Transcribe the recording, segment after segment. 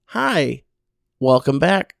Hi, welcome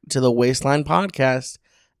back to the Waistline Podcast.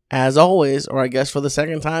 As always, or I guess for the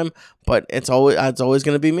second time, but it's always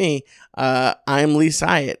going to be me. I'm Lee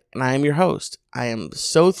Syatt, and I am your host. I am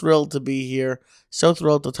so thrilled to be here, so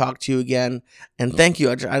thrilled to talk to you again, and thank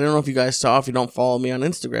you. I don't know if you guys saw, if you don't follow me on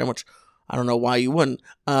Instagram, which I don't know why you wouldn't.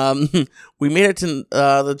 We made it to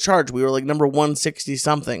the charts. We were like number 160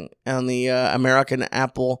 something on the American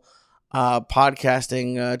Apple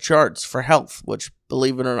podcasting charts for health, which,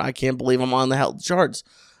 believe it or not, I can't believe I'm on the health charts.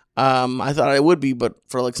 I thought I would be, but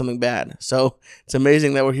for like something bad. So it's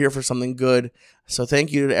amazing that we're here for something good. So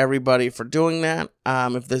thank you to everybody for doing that.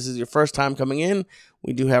 If this is your first time coming in,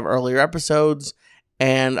 we do have earlier episodes,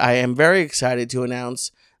 and I am very excited to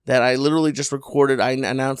announce that I literally just recorded. I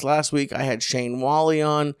announced last week I had Shane Wally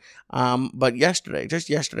on, but just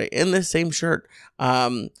yesterday, in this same shirt,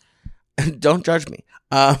 don't judge me.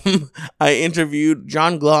 I interviewed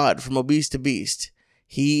John Glod from Obese to Beast.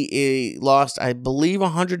 He lost, I believe,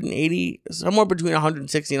 180, somewhere between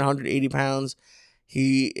 160 and 180 pounds.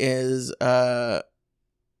 He is a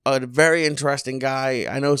very interesting guy.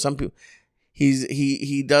 I know some people,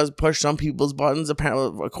 he does push some people's buttons,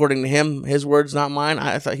 apparently, according to him. His words, not mine.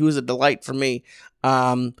 I thought he was a delight for me.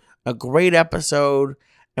 A great episode.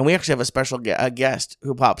 And we actually have a special guest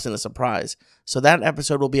who pops in a surprise. So that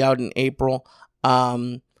episode will be out in April.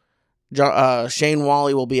 Shane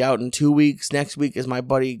Wally will be out in 2 weeks. Next week is my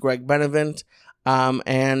buddy Greg Benevent.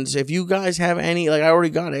 And if you guys have any, I already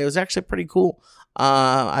got it. It was actually pretty cool.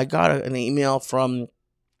 I got an email from,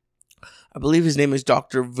 I believe his name is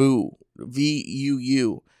Dr. Vu,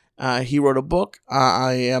 V-U-U. He wrote a book.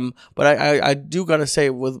 I do gotta say,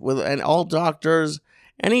 with and all doctors,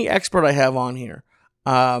 any expert I have on here,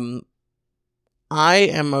 I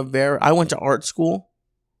went to art school.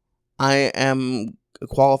 I am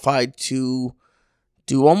qualified to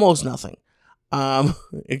do almost nothing,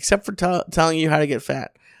 except for telling you how to get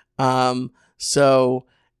fat. So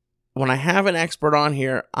when I have an expert on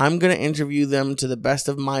here, I'm going to interview them to the best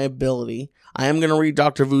of my ability. I am going to read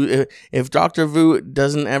Dr. Vu. If Dr. Vu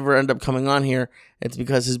doesn't ever end up coming on here, it's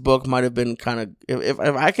because his book might have been kind of, if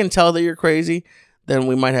I can tell that you're crazy, then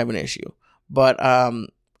we might have an issue. But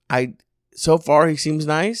so far he seems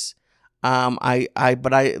nice. I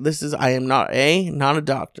am not a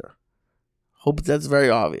doctor. Hope that's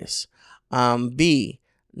very obvious. B,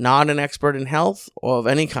 not an expert in health or of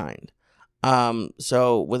any kind.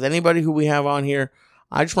 So with anybody who we have on here,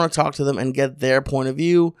 I just want to talk to them and get their point of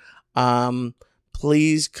view.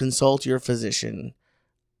 Please consult your physician.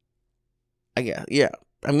 I guess, yeah.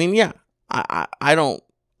 I mean, yeah.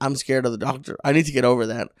 I'm scared of the doctor. I need to get over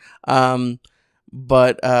that.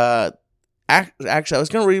 Actually, I was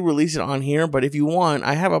going to re-release it on here, but if you want,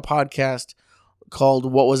 I have a podcast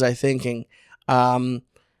called What Was I Thinking? And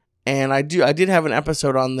I did have an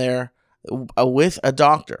episode on there with a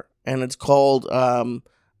doctor, and it's called A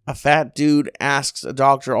Fat Dude Asks a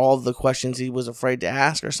Doctor All of the Questions He Was Afraid to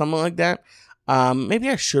Ask, or something like that. Maybe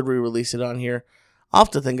I should re-release it on here. I'll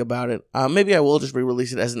have to think about it. Maybe I will just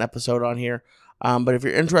re-release it as an episode on here. But if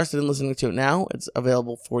you're interested in listening to it now, it's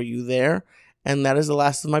available for you there. And that is the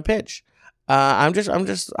last of my pitch. I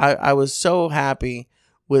was so happy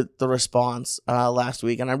with the response last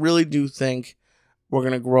week, and I really do think we're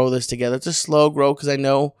going to grow this together. It's a slow grow because I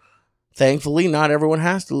know, thankfully, not everyone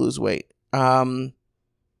has to lose weight.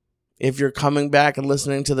 If you're coming back and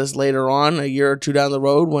listening to this later on, a year or two down the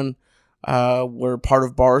road, when we're part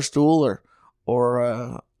of Barstool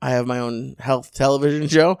or I have my own health television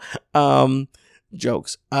show,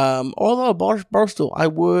 jokes. Although Barstool, I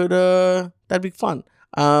would, that'd be fun.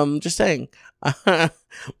 Just saying.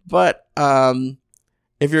 But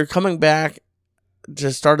if you're coming back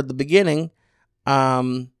to start at the beginning,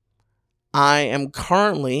 I am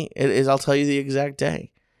currently, I'll tell you the exact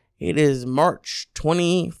day. It is March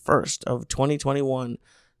 21st of 2021,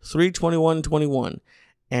 3/21/21,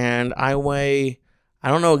 and I weigh, I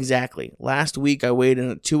don't know exactly. Last week I weighed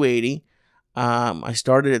in at 280. I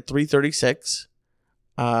started at 336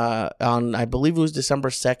 on, I believe it was December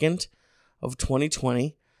 2nd of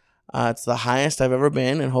 2020. It's the highest I've ever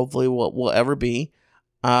been, and hopefully will ever be.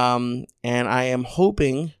 And I am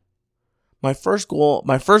hoping, my first goal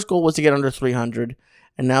was to get under 300,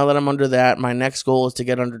 and now that I'm under that, my next goal is to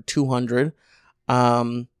get under 200.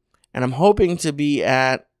 And I'm hoping to be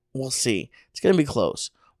at, we'll see, it's gonna be close.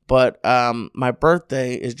 But my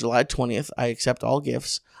birthday is July 20th. I accept all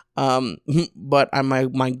gifts. But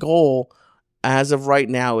my goal as of right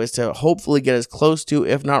now is to hopefully get as close to,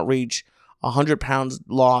 if not reach, 100 pounds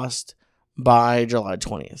lost by July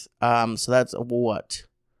 20th. So that's what?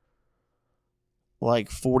 Like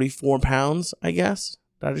 44 pounds, I guess?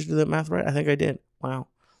 Did I just do that math right? I think I did. Wow.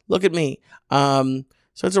 Look at me. So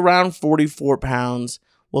it's around 44 pounds.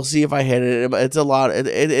 We'll see if I hit it. It's a lot. It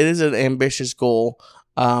is an ambitious goal.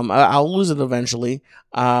 I'll lose it eventually.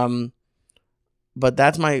 But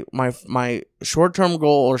that's my short-term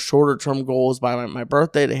goal, or shorter-term goal, is by my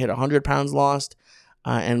birthday to hit 100 pounds lost.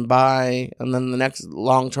 And then the next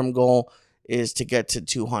long-term goal is to get to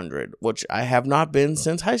 200, which I have not been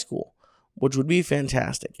since high school, which would be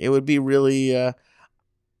fantastic. It would be really, it's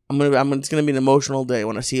going to be an emotional day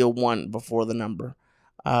when I see a 1 before the number.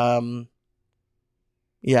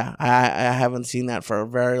 Yeah, I haven't seen that for a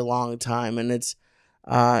very long time, and it's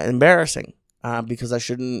embarrassing because I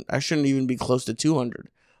shouldn't even be close to 200,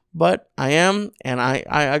 but I am, and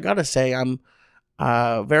I gotta say I'm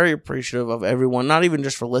very appreciative of everyone, not even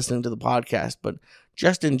just for listening to the podcast, but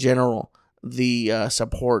just in general, the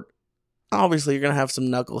support. Obviously, you're gonna have some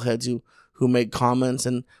knuckleheads who make comments,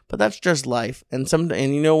 but that's just life. And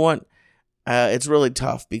you know what? It's really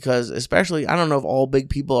tough because, especially, I don't know if all big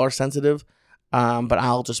people are sensitive, but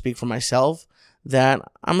I'll just speak for myself that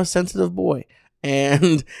I'm a sensitive boy,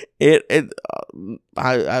 and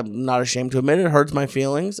I'm not ashamed to admit it hurts my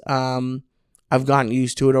feelings. I've gotten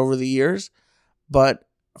used to it over the years, but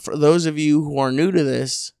for those of you who are new to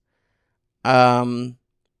this, don't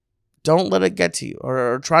let it get to you,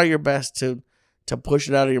 or try your best to push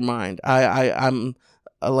it out of your mind. I'm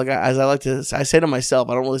I say to myself,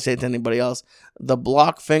 I don't really say it to anybody else, the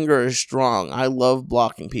block finger is strong. I love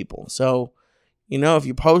blocking people. So, if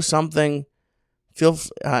you post something,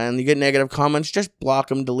 and you get negative comments, just block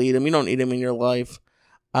them, delete them. You don't need them in your life.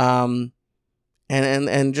 And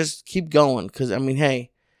just keep going. Cause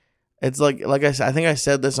hey, it's like I said, I think I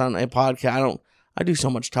said this on a podcast. I do so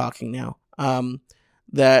much talking now.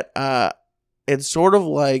 That it's sort of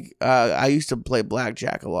like, I used to play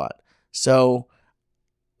blackjack a lot. So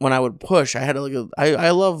when I would push, I had I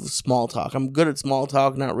love small talk. I'm good at small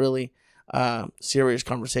talk, not really serious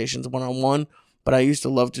conversations one-on-one, but I used to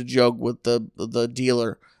love to joke with the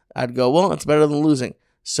dealer. I'd go, well, it's better than losing.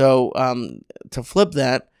 So to flip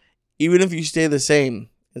that, even if you stay the same,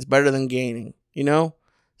 it's better than gaining,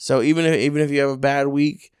 So even if you have a bad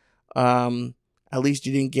week, at least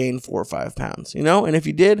you didn't gain 4 or 5 pounds, And if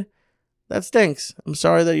you did, that stinks. I'm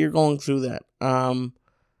sorry that you're going through that.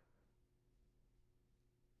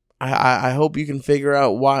 I hope you can figure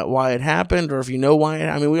out why it happened, or if you know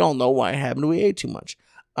why we all know why it happened. We ate too much.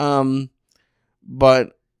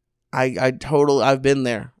 But I've been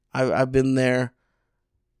there. I've been there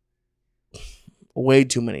way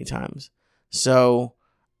too many times. So,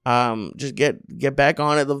 just get back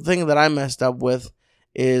on it. The thing that I messed up with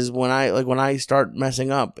is when I start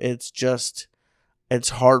messing up, it's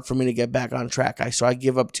hard for me to get back on track. So I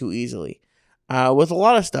give up too easily. With a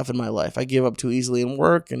lot of stuff in my life, I give up too easily in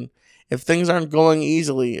work, and if things aren't going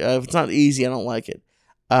easily, if it's not easy, I don't like it.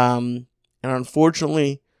 And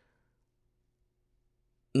unfortunately,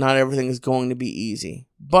 not everything is going to be easy.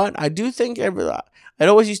 But I do think it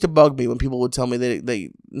always used to bug me when people would tell me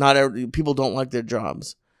people don't like their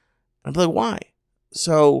jobs. I'd be like, why?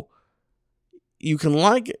 So you can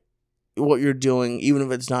like what you're doing even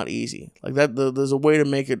if it's not easy. Like that, there's a way to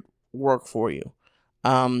make it work for you.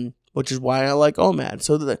 Which is why I like OMAD.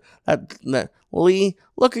 So that Lee,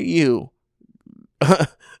 look at you,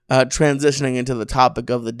 transitioning into the topic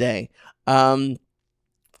of the day.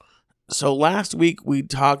 So last week we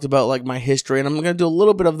talked about my history, and I'm going to do a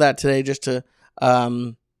little bit of that today just to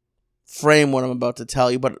frame what I'm about to tell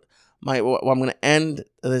you. But what I'm going to end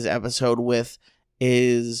this episode with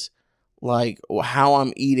is how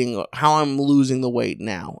I'm eating, how I'm losing the weight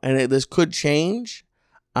now, and this could change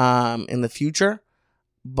in the future.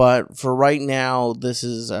 But for right now, this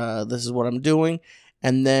is what I'm doing.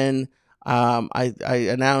 And then I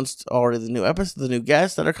announced already the new episode, the new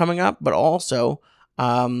guests that are coming up. But also,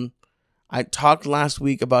 I talked last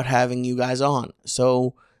week about having you guys on.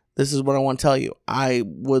 So this is what I want to tell you. I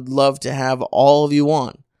would love to have all of you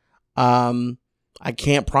on. I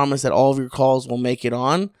can't promise that all of your calls will make it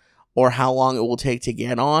on, or how long it will take to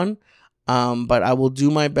get on. But I will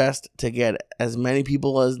do my best to get as many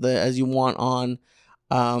people as you want on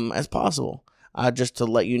as possible. Just to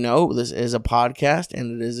let you know, this is a podcast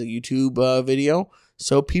and it is a YouTube video,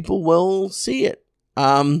 so people will see it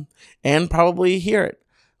and probably hear it,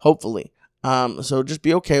 hopefully. So just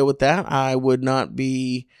be okay with that. I would not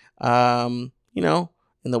be, in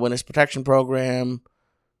the witness protection program,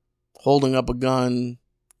 holding up a gun,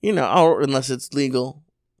 or unless it's legal.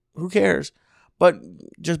 Who cares? But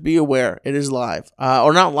just be aware, it is live.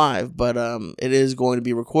 Or not live, but it is going to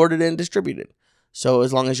be recorded and distributed. So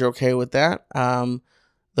as long as you're okay with that,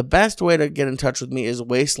 the best way to get in touch with me is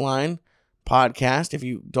Waistline podcast. If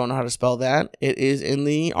you don't know how to spell that, it is in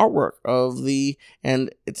the artwork of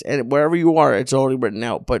and wherever you are, it's already written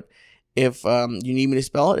out. But if you need me to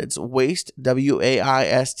spell it, it's Waist,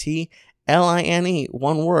 WAISTLINE,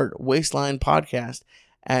 one word, Waistline Podcast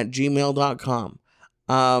 @gmail.com.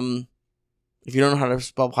 If you don't know how to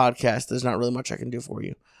spell podcast, there's not really much I can do for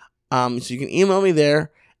you. So you can email me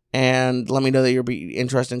there and let me know that you'll be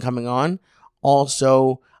interested in coming on.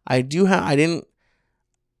 Also, what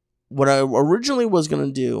I originally was going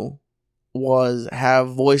to do was have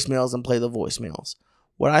voicemails and play the voicemails.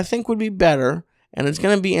 What I think would be better, and it's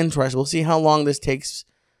going to be interesting, we'll see how long this takes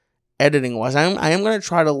editing-wise. I am going to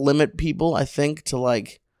try to limit people, I think, to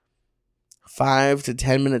like 5 to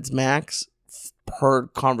 10 minutes max per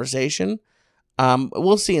conversation.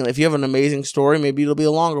 We'll see. If you have an amazing story, maybe it'll be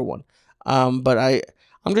a longer one. But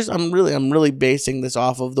I'm really basing this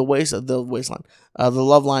off of the Waistline, the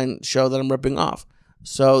Loveline show that I'm ripping off.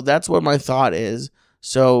 So that's what my thought is.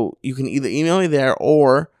 So you can either email me there,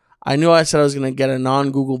 or I knew I said I was going to get a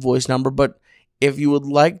non-Google Voice number, but if you would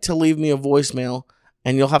like to leave me a voicemail,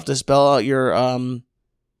 and you'll have to spell out your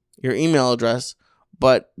email address,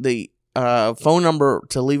 but the phone number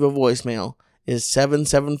to leave a voicemail is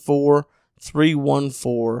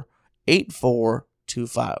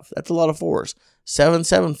 774-314-8425. That's a lot of fours.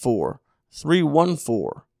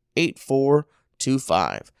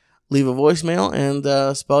 774-314-8425. Leave a voicemail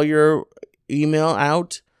and spell your email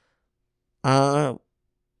out. I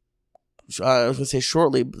was going to say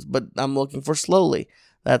shortly, but I'm looking for slowly.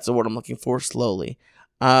 That's the word I'm looking for, slowly.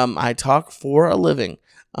 I talk for a living.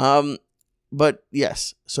 But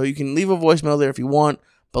yes, so you can leave a voicemail there if you want,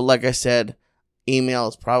 but like I said, email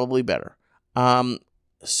is probably better.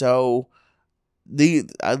 So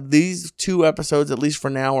these 2 episodes, at least for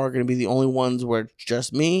now, are going to be the only ones where it's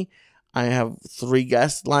just me. I have 3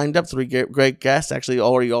 guests lined up, 3 great guests, actually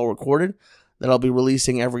already all recorded, that I'll be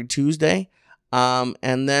releasing every Tuesday.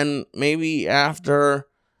 And then maybe after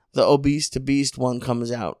the Obese to Beast one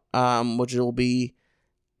comes out, which will be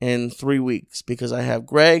in 3 weeks, because I have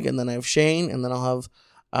Greg, and then I have Shane, and then I'll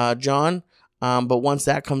have John. But once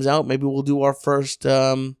that comes out, maybe we'll do our first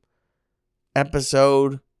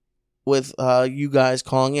episode with you guys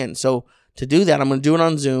calling in. So to do that, I'm going to do it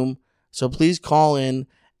on Zoom. So please call in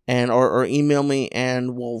and or email me,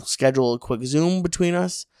 and we'll schedule a quick Zoom between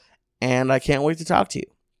us. And I can't wait to talk to you.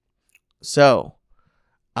 So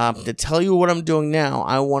to tell you what I'm doing now,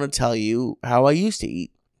 I want to tell you how I used to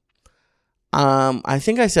eat. I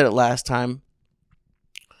think I said it last time,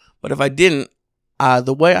 but if I didn't,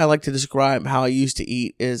 the way I like to describe how I used to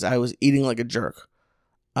eat is I was eating like a jerk.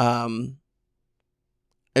 It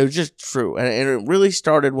was just true. And it really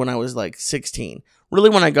started when I was like 16. Really,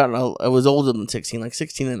 when I was older than 16, like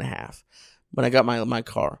 16 and a half, when I got my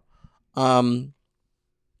car. I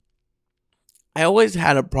always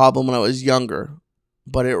had a problem when I was younger,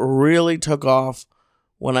 but it really took off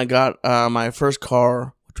when I got my first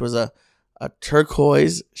car, which was a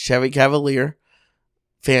turquoise Chevy Cavalier,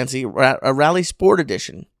 fancy, a Rally Sport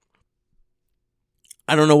Edition.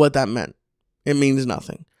 I don't know what that meant. It means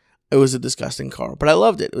nothing. It was a disgusting car, but I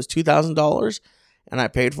loved it. It was $2,000, and I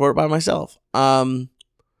paid for it by myself. And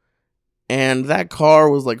that car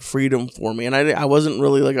was like freedom for me. And I wasn't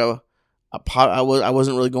really like I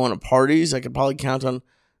wasn't really going to parties. I could probably count on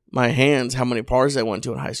my hands how many parties I went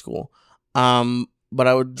to in high school. But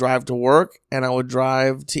I would drive to work, and I would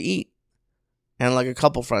drive to eat, and like a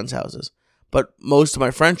couple friends' houses. But most of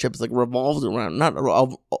my friendships like revolved around, not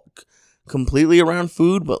completely around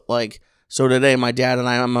food, but like, so today my dad and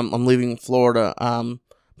I'm leaving Florida.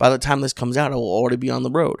 By the time this comes out, I will already be on the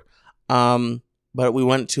road. But we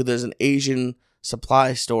went to, there's an Asian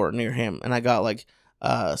supply store near him, and I got like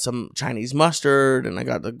some Chinese mustard, and I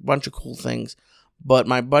got a bunch of cool things. But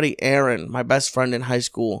my buddy Aaron, my best friend in high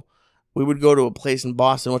school, we would go to a place in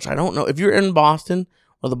Boston, which I don't know. If you're in Boston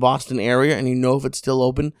or the Boston area and you know if it's still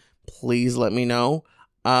open, please let me know.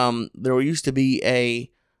 There used to be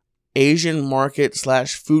a Asian market /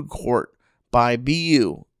 food court by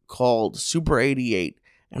BU called Super 88.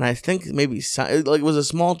 And I think maybe it was a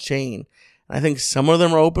small chain. And I think some of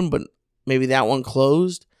them are open, but maybe that one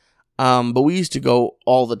closed. But we used to go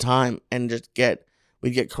all the time and just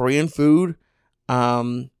we'd get Korean food,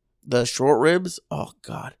 the short ribs. Oh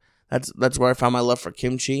God, that's where I found my love for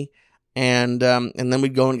kimchi. And then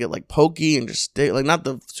we'd go and get like poke and just stay, like, not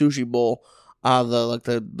the sushi bowl,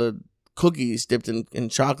 the cookies dipped in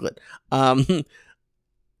chocolate.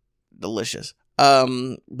 Delicious.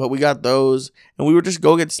 But we got those, and we would just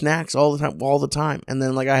go get snacks all the time. And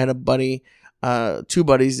then, like, I had a buddy, 2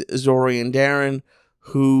 buddies, Zori and Darren,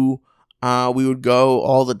 who we would go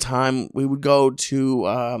all the time. We would go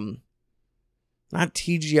to not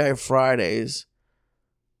TGI Fridays,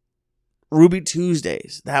 Ruby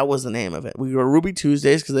Tuesdays. That was the name of it. We go to Ruby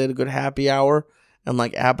Tuesdays because they had a good happy hour and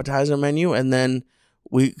like appetizer menu. And then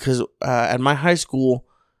because at my high school,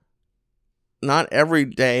 not every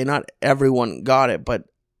day, not everyone got it, but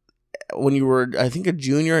when you were, I think, a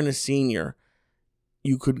junior and a senior,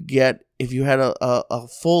 you could get, if you had a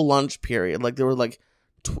full lunch period, like there were like,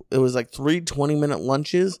 it was like 3 20-minute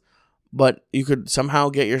lunches, but you could somehow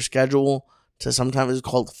get your schedule to sometimes it's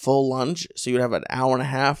called full lunch. So you'd have an hour and a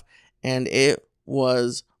half, and it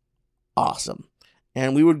was awesome.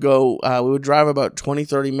 And we would go, we would drive about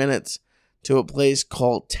 20-30 minutes to a place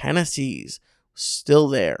called Tennessee's, still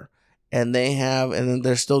there. And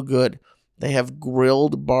they're still good. They have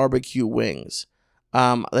grilled barbecue wings.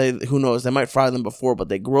 Who knows? They might fry them before, but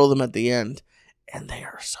they grill them at the end, and they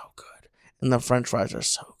are so good. And the French fries are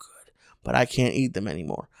so good, but I can't eat them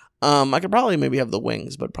anymore. I could probably maybe have the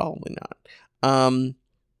wings, but probably not.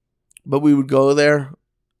 But we would go there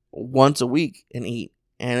once a week and eat,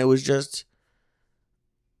 and it was just,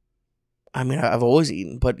 I mean, I've always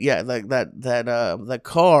eaten, but yeah, like that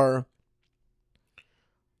car.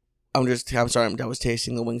 I'm sorry, I was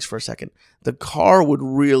tasting the wings for a second. The car would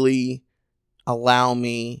really allow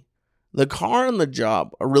me, the car and the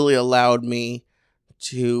job really allowed me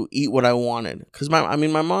to eat what I wanted. Because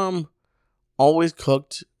my mom always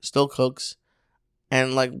cooked, still cooks,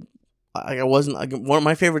 and like I wasn't, like, one of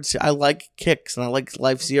my favorites, I like Kix and I like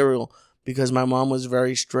Life cereal because my mom was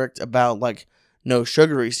very strict about like no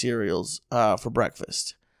sugary cereals for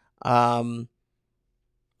breakfast.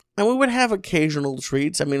 And we would have occasional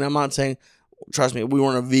treats. I mean, I'm not saying, trust me, we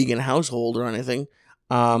weren't a vegan household or anything.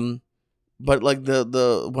 But like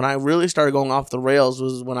the when I really started going off the rails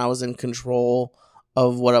was when I was in control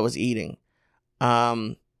of what I was eating.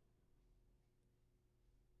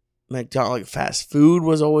 McDonald's, like fast food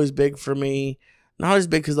was always big for me. Not as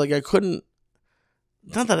big because like I couldn't,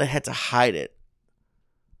 not that I had to hide it,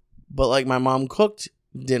 but like my mom cooked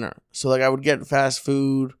dinner. So like I would get fast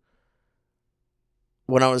food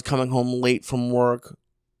when I was coming home late from work,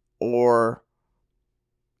 or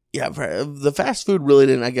yeah, the fast food really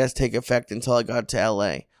didn't, I guess, take effect until I got to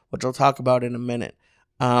LA, which I'll talk about in a minute.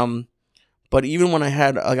 But even when I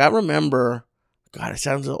had, like, I remember, God, it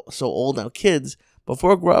sounds so old now. Kids,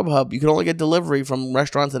 before Grubhub, you could only get delivery from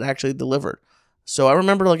restaurants that actually delivered. So I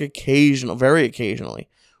remember, like, very occasionally,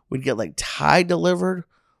 we'd get like Thai delivered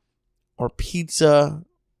or pizza,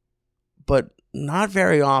 but not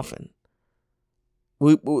very often.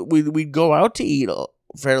 We'd go out to eat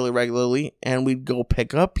fairly regularly, and we'd go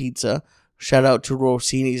pick up pizza. Shout out to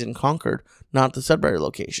Rossini's in Concord, not the Sudbury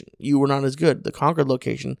location. You were not as good. The Concord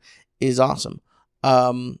location is awesome.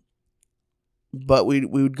 But we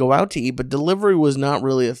would go out to eat, but delivery was not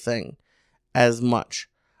really a thing as much.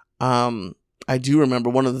 I do remember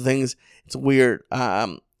one of the things, it's weird.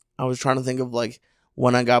 I was trying to think of like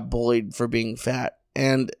when I got bullied for being fat,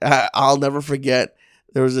 and I'll never forget,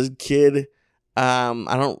 there was this kid. I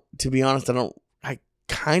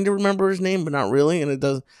kind of remember his name, but not really.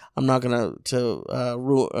 And I'm not going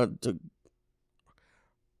to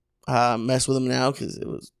mess with him now because it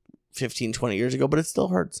was 15, 20 years ago, but it still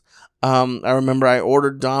hurts. I remember I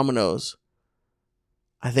ordered Domino's.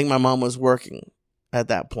 I think my mom was working at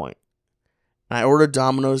that point. And I ordered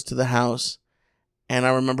Domino's to the house, and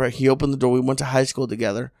I remember he opened the door. We went to high school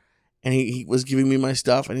together. And he was giving me my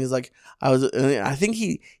stuff, and he's like, I think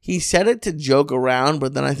he said it to joke around,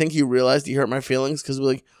 but then I think he realized he hurt my feelings because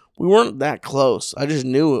we weren't that close. I just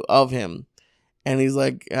knew of him, and he's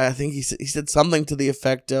like, I think he said something to the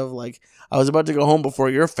effect of like, I was about to go home before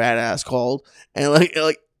your fat ass called, and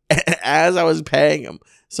like as I was paying him.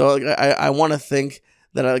 So like I want to think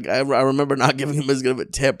that I remember not giving him as good of a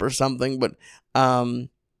tip or something, but when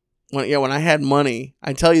I had money,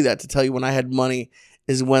 I tell you that to tell you when I had money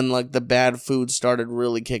is when like the bad food started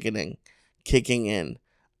really kicking in.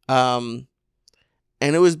 And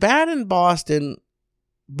it was bad in Boston,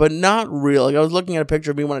 but not real. Like I was looking at a picture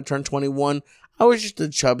of me when I turned 21. I was just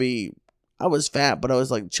I was fat, but I was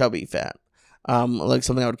like chubby fat. Like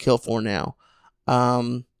something I would kill for now.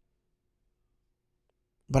 But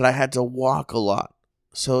I had to walk a lot.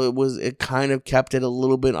 So it kind of kept it a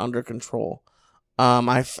little bit under control.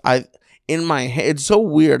 I in my head, it's so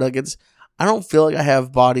weird. Like I don't feel like I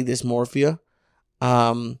have body dysmorphia.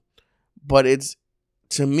 But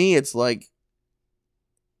to me, it's like,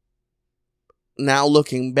 now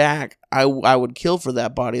looking back, I would kill for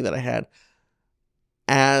that body that I had.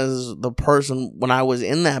 As the person, when I was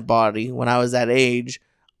in that body, when I was that age,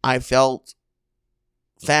 I felt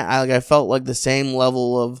fat. I felt like the same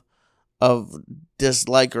level of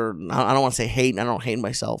dislike, or I don't want to say hate. I don't hate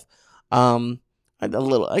myself. a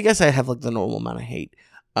little. I guess I have like the normal amount of hate.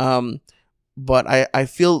 But I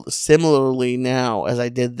feel similarly now as I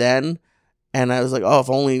did then. And I was like, oh, if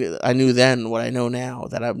only I knew then what I know now,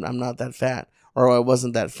 that I'm not that fat, or I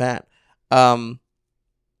wasn't that fat. But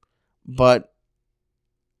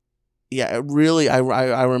yeah, really, I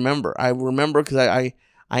remember. I remember because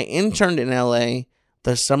I interned in LA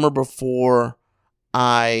the summer before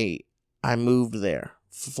I moved there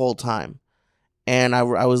full time. And I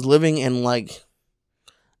was living in like,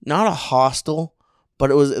 not a hostel,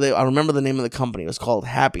 but I remember the name of the company. It was called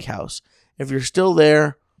Happy House. If you're still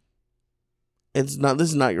there, this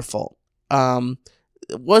is not your fault.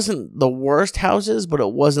 It wasn't the worst houses, but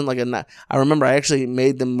it wasn't like I remember I actually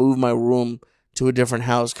made them move my room to a different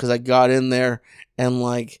house because I got in there and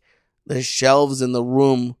like the shelves in the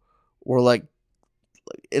room were like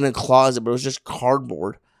in a closet, but it was just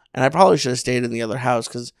cardboard. And I probably should have stayed in the other house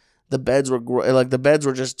because the beds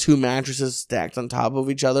were just two mattresses stacked on top of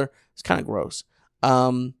each other. It's kind of gross.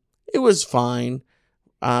 It was fine,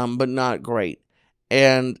 but not great.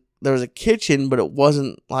 And there was a kitchen, but it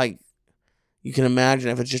wasn't like you can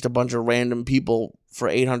imagine if it's just a bunch of random people for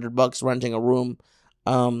 $800 renting a room.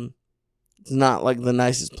 It's not like the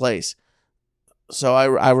nicest place. So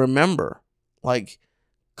I remember like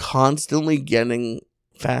constantly getting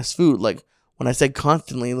fast food. Like when I say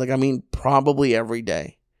constantly, like I mean probably every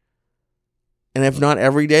day. And if not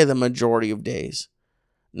every day, the majority of days.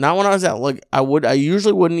 Not when I was out. Like I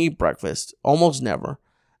usually wouldn't eat breakfast. Almost never.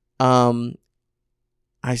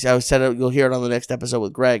 I said it, you'll hear it on the next episode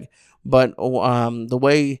with Greg. But the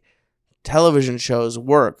way television shows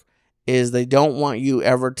work is they don't want you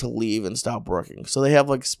ever to leave and stop working. So they have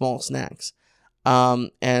like small snacks.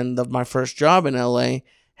 My first job in LA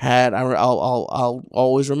I'll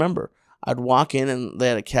always remember. I'd walk in and they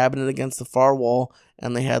had a cabinet against the far wall,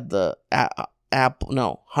 and they had the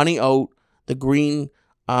honey oat, the green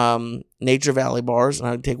Nature Valley bars, and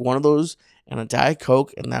I'd take one of those and a Diet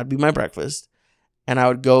Coke, and that'd be my breakfast. And I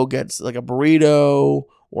would go get like a burrito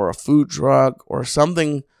or a food truck or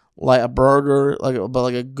something like a burger, but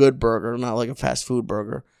like a good burger, not like a fast food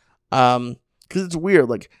burger. Because it's weird.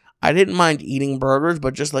 Like I didn't mind eating burgers,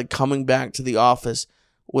 but just like coming back to the office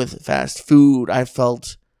with fast food, I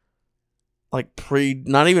felt like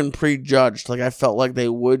not even prejudged. Like I felt like they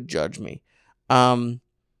would judge me. So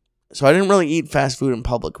I didn't really eat fast food in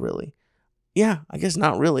public, really. Yeah, I guess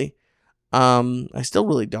not really. I still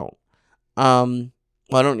really don't.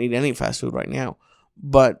 Well, I don't eat any fast food right now,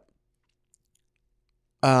 but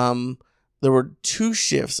there were 2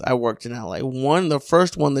 shifts I worked in LA. The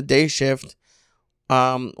first one, the day shift,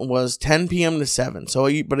 was 10 p.m. to 7.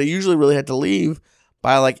 But I usually really had to leave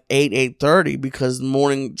by like 8:30 because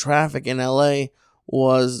morning traffic in LA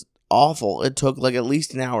was awful. It took like at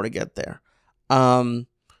least an hour to get there.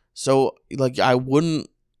 So like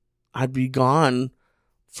I'd be gone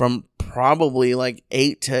from probably like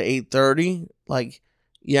 8 to 8:30. Like,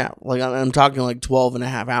 yeah, like I'm talking like 12 and a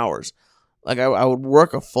half hours. Like I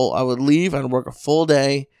would leave, I'd work a full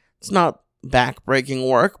day. It's not back-breaking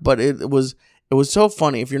work, but it was so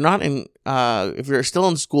funny. If you're still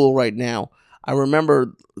in school right now, I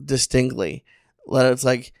remember distinctly that it's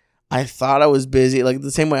like, I thought I was busy, like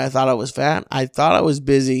the same way I thought I was fat. I thought I was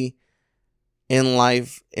busy in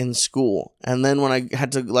life in school. And then when I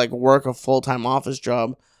had to like work a full-time office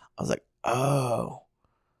job, I was like, oh,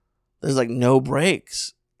 there's like no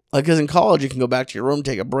breaks. Like, because in college, you can go back to your room,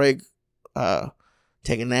 take a break,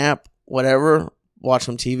 take a nap, whatever, watch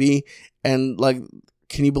some TV. And like,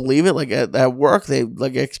 can you believe it? Like at work, they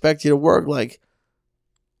like expect you to work like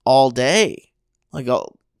all day, like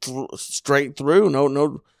straight through,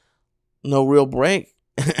 no real break.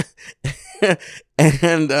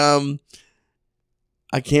 And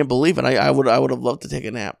I can't believe it. I would have loved to take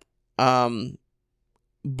a nap.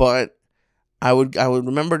 But I would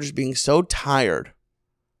remember just being so tired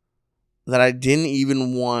that I didn't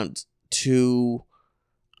even want to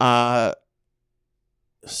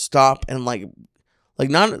stop and like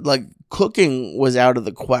not like cooking was out of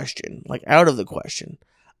the question.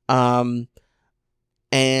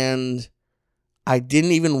 And I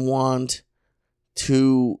didn't even want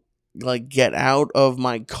to like get out of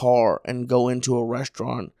my car and go into a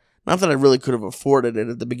restaurant. Not that I really could have afforded it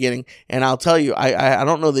at the beginning. And I'll tell you, I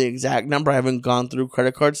don't know the exact number. I haven't gone through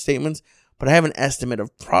credit card statements, but I have an estimate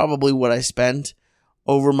of probably what I spent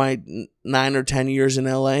over my 9 or 10 years in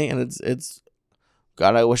LA. And it's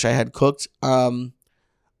God, I wish I had cooked.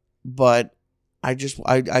 But I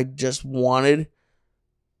just wanted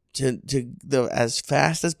to as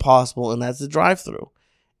fast as possible, and that's the drive-through.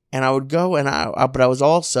 And I would go, but I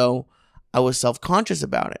was self-conscious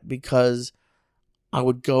about it because I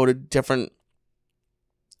would go to different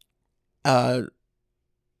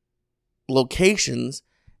locations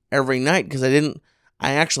every night because I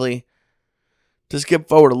actually, to skip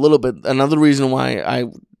forward a little bit, another reason why I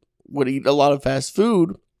would eat a lot of fast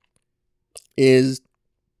food is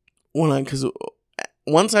because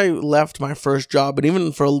once I left my first job, and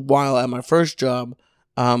even for a while at my first job,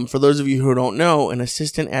 for those of you who don't know, an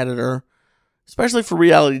assistant editor, especially for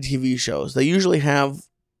reality TV shows, they usually have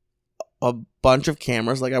a bunch of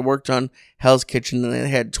cameras. Like I worked on Hell's Kitchen and they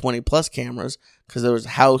had 20 plus cameras because there was a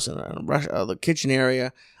house and the kitchen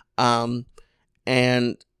area. And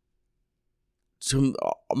so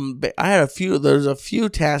I had there's a few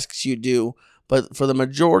tasks you do, but for the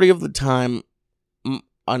majority of the time,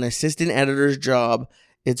 an assistant editor's job,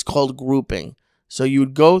 it's called grouping. So you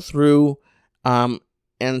would go through, and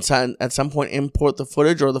at some point import the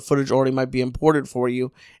footage, or the footage already might be imported for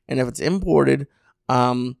you. And if it's imported,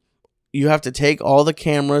 you have to take all the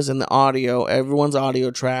cameras and the audio, everyone's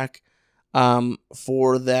audio track,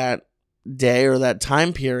 for that day or that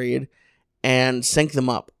time period, and sync them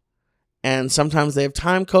up. And sometimes they have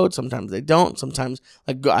time codes, sometimes they don't. Sometimes,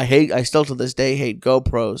 like, I still to this day hate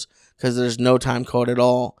GoPros because there's no time code at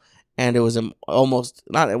all, and it was it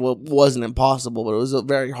wasn't impossible, but it was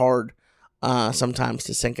very hard sometimes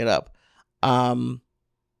to sync it up. And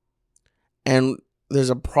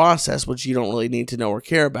there's a process which you don't really need to know or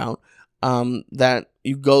care about, that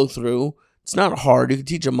you go through. It's not hard. You can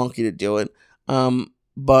teach a monkey to do it,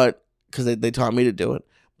 but because they taught me to do it.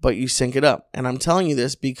 But you sync it up. And I'm telling you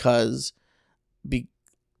this because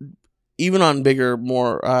even on bigger,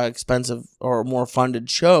 more expensive or more funded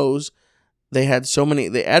shows, they had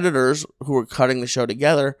the editors who were cutting the show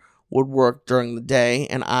together would work during the day,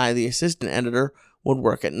 and I, the assistant editor, would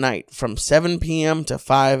work at night from 7 p.m. to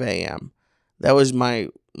 5 a.m. That was my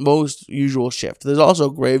most usual shift. There's also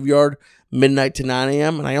graveyard, midnight to 9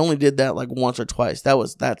 a.m., and I only did that like once or twice.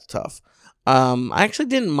 That's tough. I actually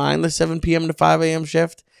didn't mind the 7 p.m. to 5 a.m.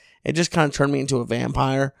 shift. It just kind of turned me into a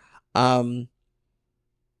vampire. But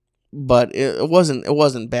it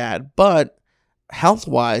wasn't bad. But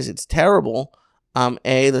health-wise, it's terrible.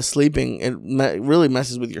 A, the sleeping, it really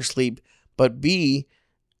messes with your sleep. But B,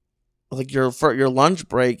 like your lunch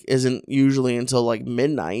break isn't usually until like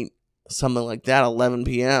midnight, something like that, 11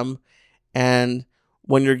 p.m. And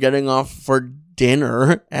when you're getting off for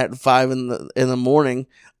dinner at 5 in the morning,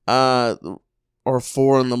 or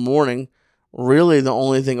 4 in the morning, really the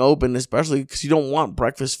only thing open, especially because you don't want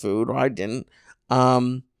breakfast food, or I didn't.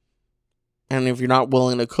 And if you're not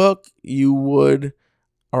willing to cook,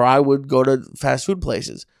 I would go to fast food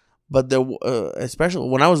places. But there, especially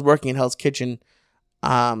when I was working in Hell's Kitchen,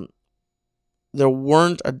 there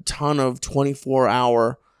weren't a ton of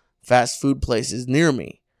 24-hour fast food places near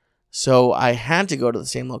me. So I had to go to the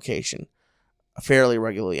same location fairly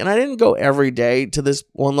regularly. And I didn't go every day to this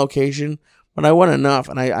one location, but I went enough,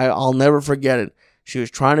 and I'll never forget it. She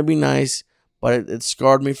was trying to be nice, but it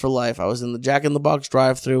scarred me for life. I was in the Jack in the Box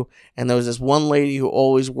drive-thru, and there was this one lady who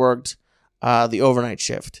always worked the overnight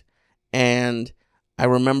shift. And I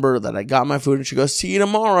remember that I got my food, and she goes, "See you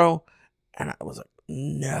tomorrow." And I was like,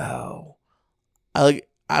 no. I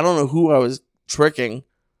don't know who I was tricking.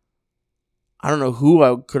 I don't know who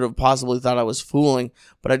I could have possibly thought I was fooling,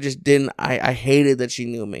 but I just didn't. I hated that she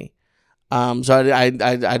knew me. So I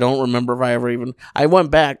don't remember if I ever even, I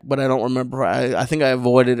went back, but I don't remember. I think I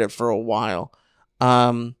avoided it for a while.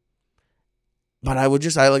 But I would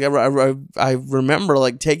just, I remember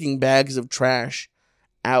like taking bags of trash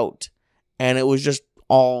out, and it was just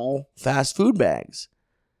all fast food bags.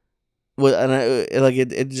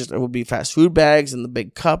 It would be fast food bags and the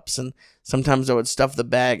big cups, and sometimes I would stuff the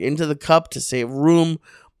bag into the cup to save room,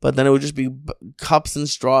 but then it would just be cups and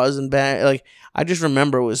straws and bag. Like, I just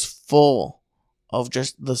remember it was full of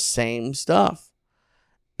just the same stuff.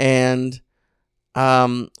 And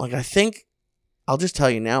I think I'll just tell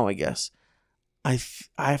you now, I guess. If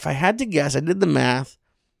I had to guess, I did the math.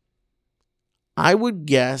 I would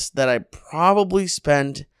guess that I probably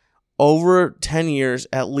spent over 10 years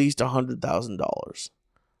at least $100,000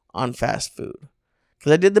 on fast food.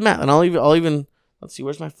 Because I did the math, and I'll even let's see,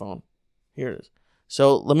 where's my phone? Here it is.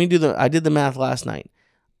 So I did the math last night.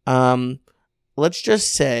 Let's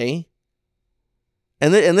just say,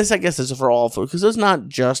 and this I guess is for all food, because it's not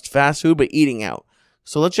just fast food, but eating out.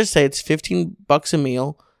 So let's just say it's $15 a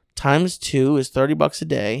meal, times 2 is $30 a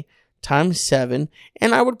day, times 7,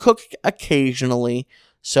 and I would cook occasionally.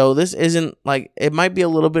 So this isn't like, it might be a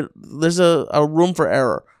little bit, there's a room for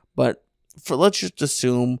error, but let's just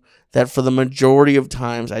assume that for the majority of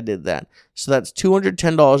times I did that. So that's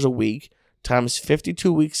 $210 a week times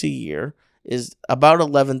 52 weeks a year is about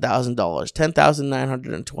 $11,000,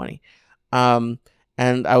 $10,920. And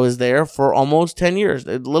And I was there for almost 10 years,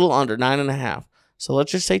 a little under 9.5. So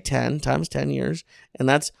let's just say 10 times 10 years, and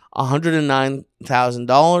that's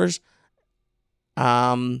 $109,000.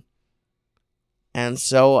 And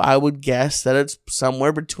so I would guess that it's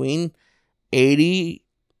somewhere between 80.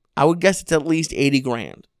 I would guess it's at least 80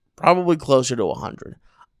 grand, probably closer to 100.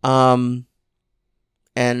 And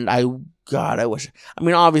I wish. I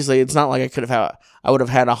mean, obviously, it's not like I would have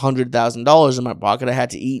had $100,000 in my pocket. I had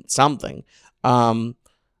to eat something.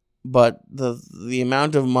 But the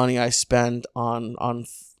amount of money I spend on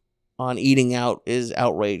eating out is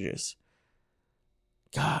outrageous.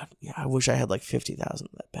 God, yeah, I wish I had like 50,000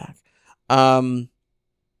 of that back.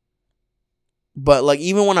 But like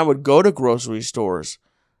even when I would go to grocery stores,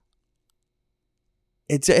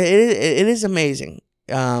 it is amazing.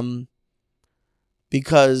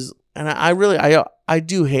 Because I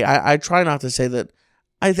do hate. I try not to say that.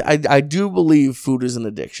 I do believe food is an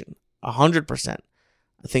addiction, 100%.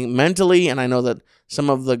 I think mentally, and I know that some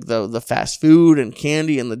of the fast food and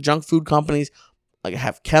candy and the junk food companies like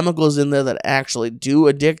have chemicals in there that actually do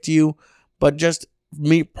addict you. But just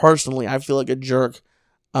me personally, I feel like a jerk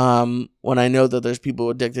when I know that there's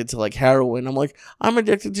people addicted to like heroin. I'm like, I'm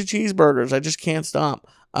addicted to cheeseburgers. I just can't stop.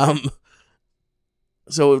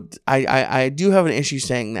 So I do have an issue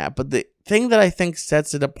saying that. But the thing that I think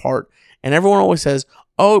sets it apart, and everyone always says,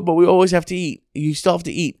 oh, but we always have to eat. You still have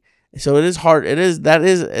to eat. So it is hard.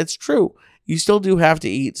 It's true. You still do have to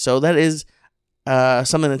eat. So that is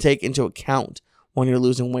something to take into account when you're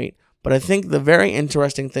losing weight. But I think the very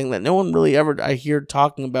interesting thing that no one really ever I hear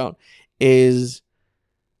talking about is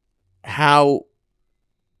how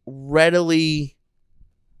readily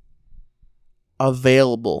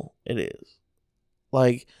available it is.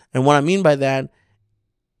 Like, and what I mean by that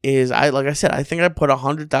is like I said, I think I put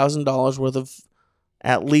 $100,000 worth of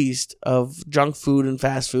at least of junk food and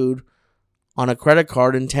fast food on a credit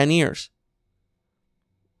card in 10 years.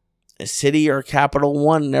 A Citi or Capital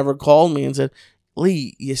One never called me and said,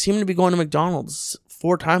 Lee, you seem to be going to McDonald's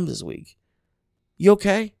 4 times this week. You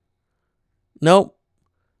okay? Nope.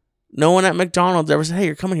 No one at McDonald's ever said, hey,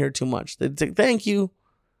 you're coming here too much. They'd say, thank you.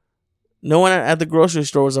 No one at the grocery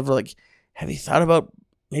store was ever like, have you thought about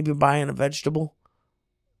maybe buying a vegetable?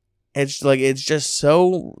 It's like, it's just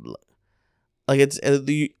so, like it's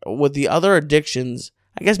with the other addictions,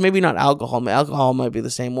 I guess maybe not alcohol. Alcohol might be the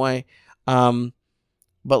same way. But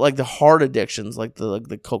like the hard addictions, like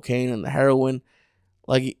the cocaine and the heroin,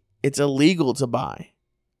 like it's illegal to buy.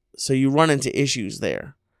 So you run into issues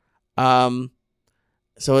there. So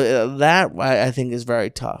that I think is very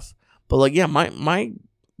tough. But like, yeah, my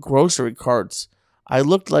grocery carts, I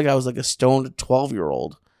looked like I was like a stoned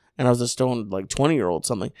 12-year-old, and I was a stoned like 20-year-old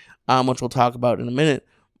something, which we'll talk about in a minute.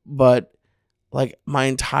 But like my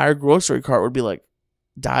entire grocery cart would be like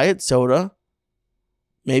diet soda,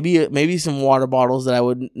 maybe some water bottles that I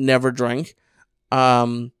would never drink,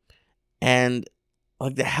 and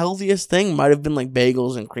like the healthiest thing might have been like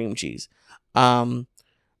bagels and cream cheese,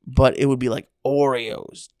 but it would be like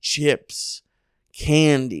Oreos, chips,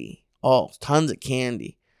 candy, tons of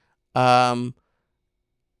candy,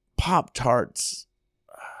 Pop-Tarts.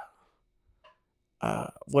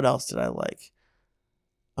 What else did I like?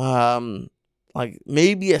 Like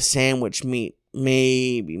maybe a sandwich meat,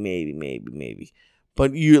 maybe.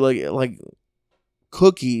 But you like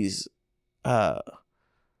cookies,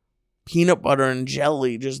 peanut butter and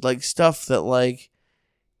jelly, just like stuff that like,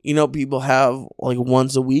 you know, people have like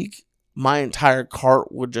once a week. My entire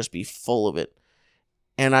cart would just be full of it.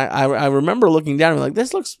 And I remember looking down and like,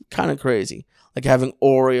 this looks kind of crazy. Like having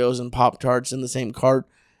Oreos and Pop-Tarts in the same cart.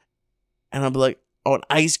 And I'd be like, oh, and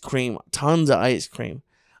ice cream, tons of ice cream.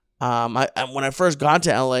 When I first got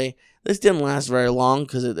to LA, this didn't last very long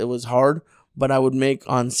because it was hard. But I would make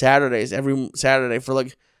on Saturdays, every Saturday for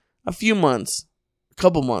like a few months, a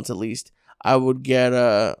couple months at least, I would get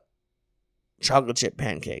chocolate chip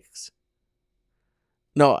pancakes.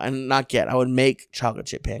 No, and not get. I would make chocolate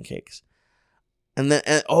chip pancakes. And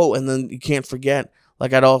then you can't forget,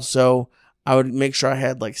 like I would make sure I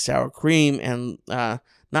had like sour cream and not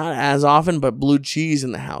as often, but blue cheese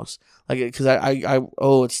in the house. Like, because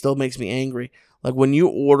it still makes me angry. Like when you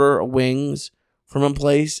order wings from a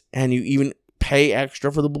place and you even pay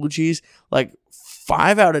extra for the blue cheese, like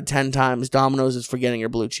 5 out of 10 times Domino's is forgetting your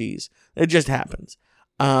blue cheese. It just happens.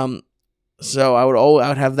 So I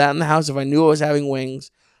would have that in the house if I knew I was having wings.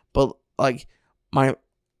 But like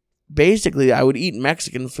basically I would eat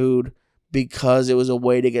Mexican food because it was a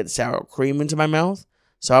way to get sour cream into my mouth.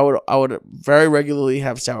 So I would very regularly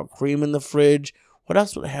have sour cream in the fridge. What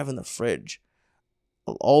else would I have in the fridge?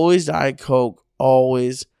 Always Diet Coke,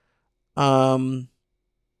 always.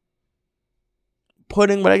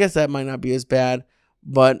 pudding, but I guess that might not be as bad.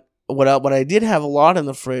 But what I did have a lot in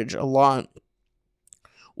the fridge, a lot,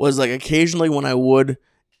 was like occasionally when I would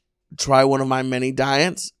try one of my many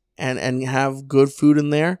diets and have good food in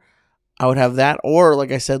there, I would have that. Or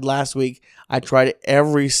like I said last week, I tried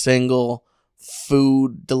every single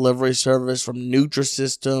food delivery service from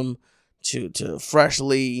Nutrisystem to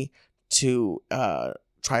Freshly to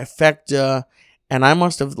Trifecta, and I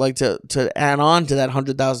must have like to add on to that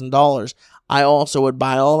 $100,000. I also would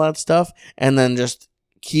buy all that stuff and then just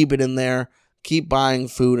keep it in there, keep buying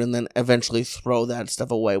food, and then eventually throw that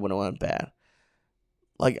stuff away when it went bad.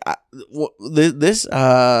 Like this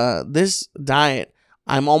diet,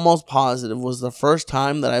 I'm almost positive was the first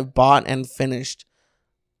time that I've bought and finished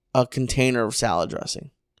a container of salad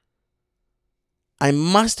dressing. I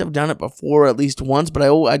must have done it before at least once, but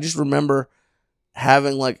I just remember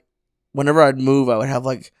having like, whenever I'd move, I would have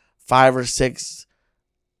like 5 or 6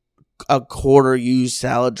 a quarter used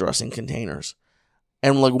salad dressing containers.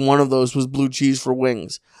 And like one of those was blue cheese for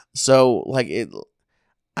wings. So like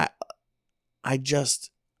I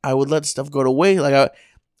would let stuff go to waste. Like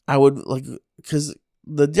I would like, because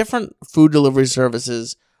the different food delivery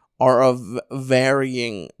services are of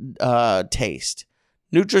varying taste.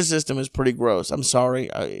 Nutrisystem is pretty gross. I'm sorry.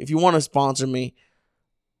 If you want to sponsor me,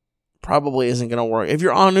 probably isn't going to work. If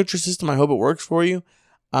you're on Nutrisystem, I hope it works for you.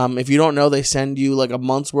 If you don't know, they send you like a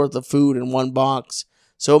month's worth of food in one box.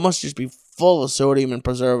 So it must just be full of sodium and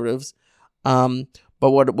preservatives. But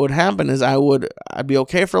what would happen is I'd be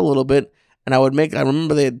okay for a little bit, and I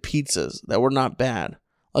remember they had pizzas that were not bad.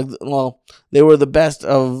 Like, well, they were the best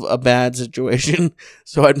of a bad situation.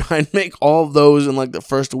 So I'd make all of those in like the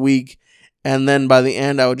first week. And then by the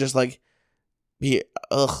end, I would just like they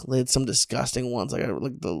had some disgusting ones. Like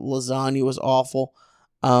the lasagna was awful.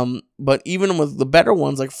 But even with the better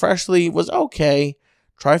ones, like Freshly was okay.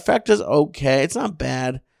 Trifecta's okay. It's not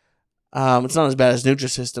bad. It's not as bad as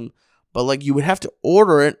Nutrisystem. But like you would have to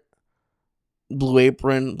order it. Blue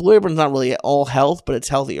Apron's not really all health, but it's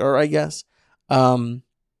healthier, I guess.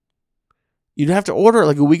 You'd have to order it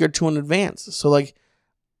like a week or two in advance. So like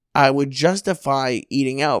I would justify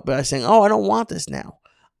eating out by saying, "Oh, I don't want this now.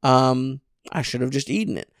 I should have just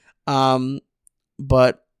eaten it."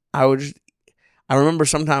 But I remember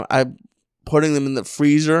sometimes putting them in the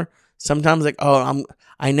freezer. Sometimes like,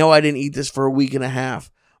 I know I didn't eat this for a week and a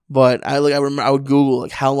half, but I remember I would Google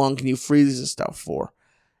like how long can you freeze this stuff for,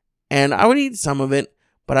 and I would eat some of it,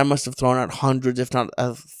 but I must have thrown out hundreds, if not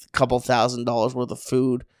a couple $1,000s worth of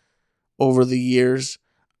food over the years.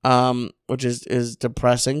 Which is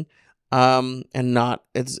depressing, and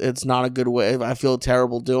it's not a good way. I feel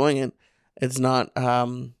terrible doing it. It's not,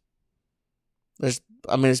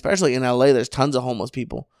 especially in LA, there's tons of homeless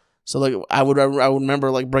people. So like, I would remember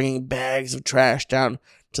like bringing bags of trash down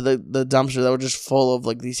to the dumpster that were just full of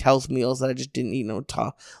like these health meals that I just didn't eat.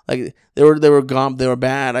 Like they were gone. They were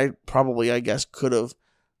bad. I probably should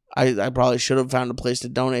have found a place to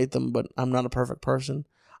donate them, but I'm not a perfect person.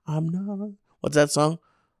 What's that song?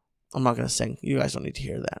 I'm not going to sing. You guys don't need to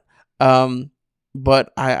hear that.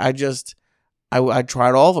 But I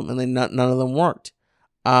tried all of them, and none of them worked.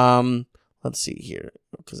 Let's see here,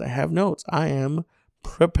 because I have notes. I am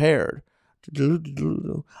prepared.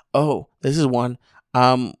 Oh, this is one.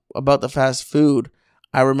 About the fast food.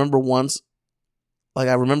 I remember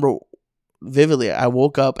vividly, I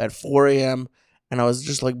woke up at 4 a.m. and I was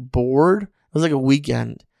just like bored. It was like a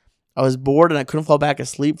weekend. I was bored and I couldn't fall back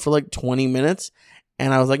asleep for like 20 minutes.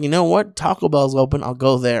 And I was like, you know what? Taco Bell's open. I'll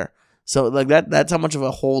go there. So like that's how much of a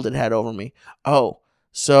hold it had over me. Oh,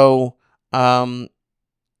 so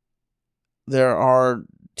there are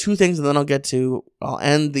 2 things, and then I'll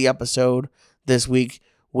end the episode this week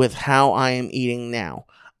with how I am eating now.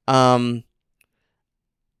 I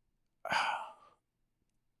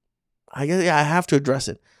guess I have to address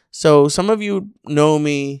it. So some of you know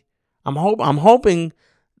me. I'm hoping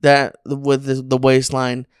that with the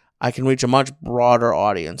Waistline, I can reach a much broader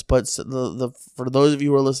audience. But for those of you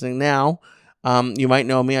who are listening now, you might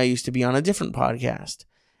know me. I used to be on a different podcast.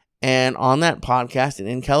 And on that podcast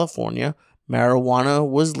in California, marijuana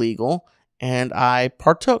was legal, and I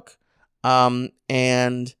partook. And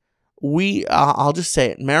I'll just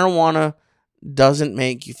say it. Marijuana doesn't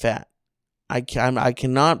make you fat. I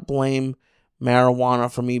cannot blame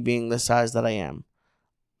marijuana for me being the size that I am.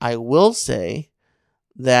 I will say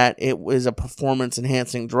that it was a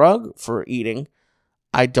performance-enhancing drug for eating.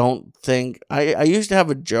 I don't think... I used to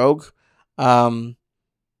have a joke that,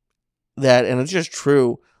 and it's just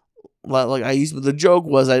true, like the joke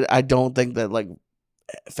was I don't think that like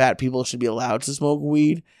fat people should be allowed to smoke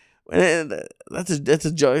weed. And that's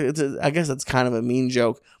a joke. I guess that's kind of a mean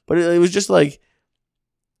joke, but it was just like,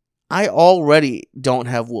 I already don't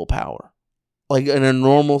have willpower, like in a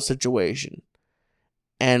normal situation.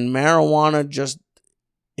 And marijuana just,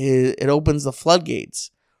 it opens the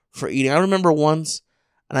floodgates for eating. I remember once,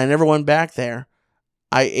 and I never went back there,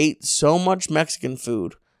 I ate so much Mexican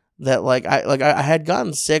food that I had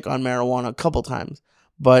gotten sick on marijuana a couple times,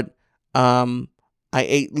 but I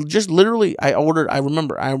ate just literally. I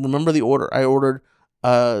remember the order. I ordered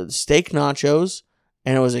steak nachos,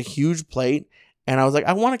 and it was a huge plate, and I was like,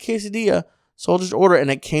 I want a quesadilla, so I'll just order it,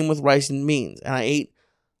 and it came with rice and beans, and I ate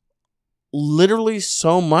literally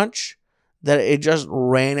so much that it just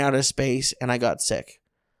ran out of space, and I got sick.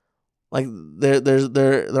 Like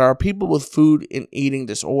there are people with food and eating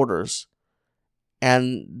disorders,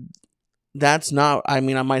 and that's not. I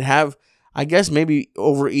mean, I guess maybe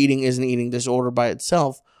overeating is an eating disorder by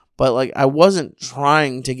itself, but like I wasn't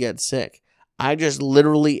trying to get sick. I just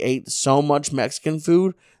literally ate so much Mexican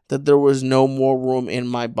food that there was no more room in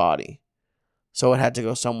my body, so it had to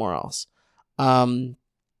go somewhere else. And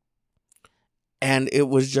it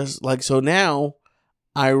was just like, so now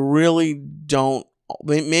I really don't.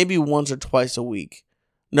 Maybe once or twice a week.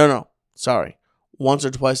 Sorry. Once or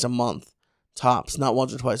twice a month. Tops, not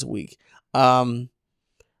once or twice a week. And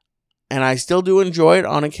I still do enjoy it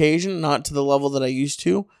on occasion, not to the level that I used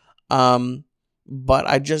to. But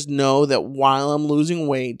I just know that while I'm losing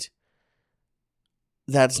weight,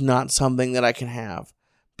 that's not something that I can have,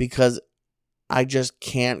 because I just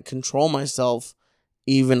can't control myself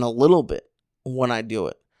even a little bit when I do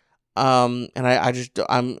it. And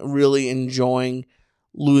I'm really enjoying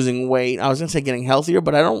losing weight. I was going to say getting healthier,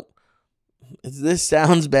 but I don't. This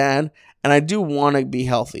sounds bad, and I do want to be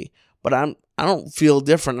healthy, but I don't feel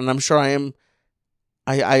different, and I'm sure I am.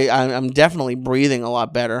 I'm definitely breathing a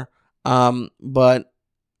lot better. But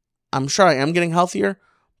I'm sure I am getting healthier.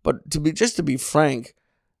 But to be frank,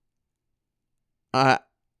 this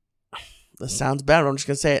sounds bad, but I'm just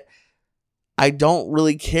going to say it. I don't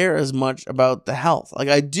really care as much about the health. Like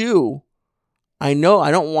I do. I know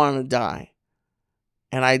I don't want to die.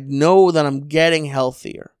 And I know that I'm getting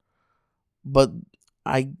healthier. But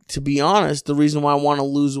to be honest, the reason why I want to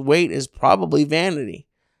lose weight is probably vanity.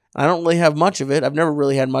 I don't really have much of it. I've never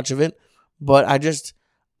really had much of it. But I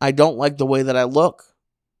don't like the way that I look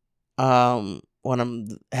when I'm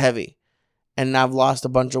heavy. And I've lost a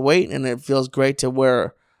bunch of weight, and it feels great to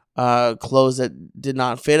wear clothes that did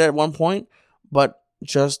not fit at one point. But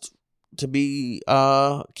just to be,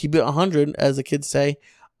 keep it 100, as the kids say,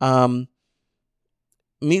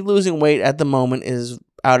 me losing weight at the moment is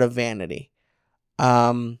out of vanity.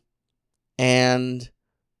 And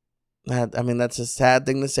that, I mean, that's a sad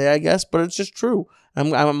thing to say, I guess, but it's just true.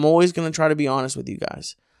 I'm always going to try to be honest with you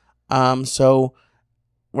guys. So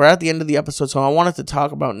we're at the end of the episode, so I wanted to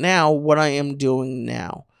talk about now what I am doing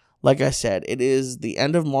now. Like I said, it is the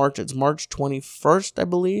end of March. It's March 21st, I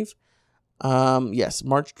believe. Yes,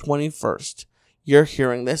 March 21st. You're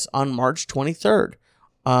hearing this on March 23rd.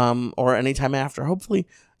 Or anytime after. Hopefully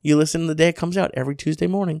you listen the day it comes out, every Tuesday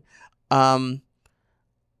morning.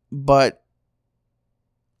 But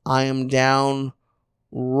I am down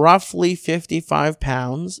roughly 55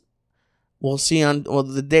 pounds. We'll see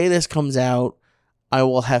the day this comes out, I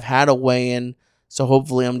will have had a weigh-in. So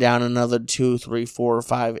hopefully I'm down another 2, 3, 4,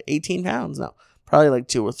 5, 18 pounds now. Probably like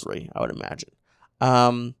 2 or 3, I would imagine.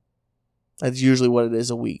 That's usually what it is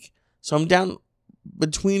a week. So I'm down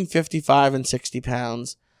between 55 and 60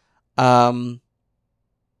 pounds. And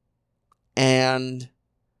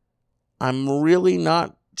I'm really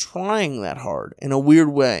not trying that hard in a weird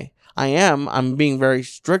way. I'm being very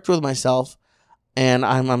strict with myself, and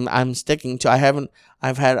I'm sticking to. I had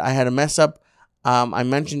a mess up. I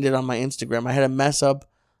mentioned it on my Instagram. I had a mess up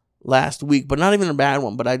last week, but not even a bad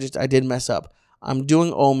one, but I did mess up. I'm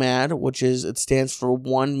doing OMAD, which it stands for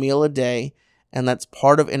 1 meal a day, and that's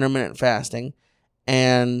part of intermittent fasting.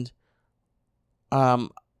 And I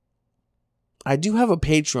do have a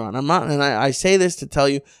Patreon. I say this to tell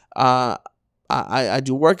you, I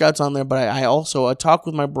do workouts on there, but I also talk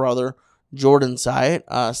with my brother, Jordan Syatt,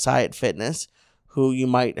 Syatt Fitness, who you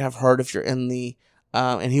might have heard if you're in the,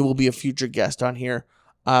 and he will be a future guest on here.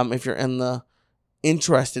 If you're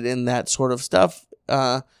interested in that sort of stuff,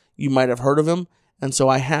 you might have heard of him. And so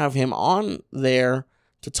I have him on there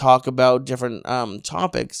to talk about different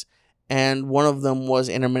topics. And one of them was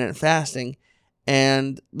intermittent fasting.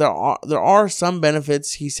 And there are some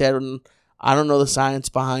benefits, he said, and I don't know the science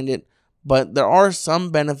behind it, but there are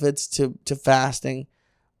some benefits to fasting.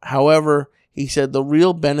 However, he said the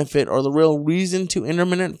real benefit or the real reason to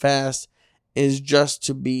intermittent fast is just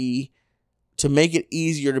to make it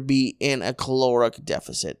easier to be in a caloric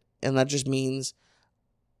deficit. And that just means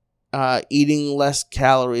eating less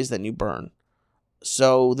calories than you burn,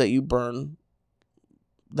 so that you burn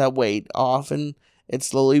that weight off, and it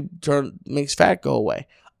slowly makes fat go away.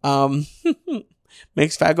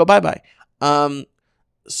 Makes fat go bye-bye.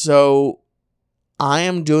 So I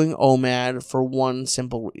am doing OMAD for one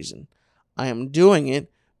simple reason. I am doing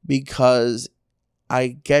it because I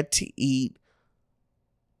get to eat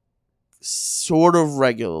sort of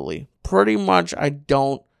regularly. Pretty much I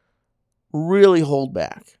don't really hold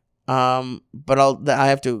back. But I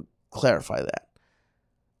have to clarify that.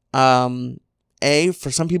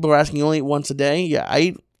 For some people are asking, you only eat once a day? Yeah, I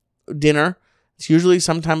eat dinner. It's usually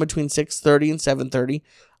sometime between 6:30 and 7:30.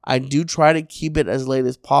 I do try to keep it as late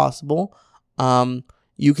as possible.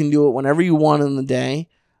 You can do it whenever you want in the day,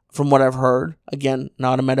 from what I've heard. Again,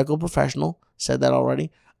 not a medical professional. Said that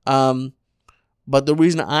already. But the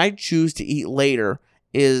reason I choose to eat later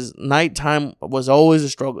is nighttime was always a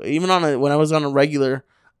struggle. Even when I was on a regular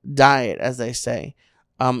diet, as they say,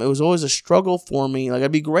 it was always a struggle for me. Like,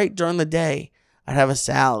 I'd be great during the day. I'd have a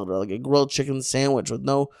salad or like a grilled chicken sandwich with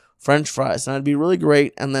no French fries, and I'd be really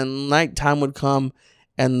great. And then nighttime would come,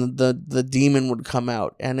 and the demon would come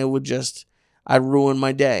out, and it would I'd ruin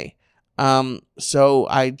my day. So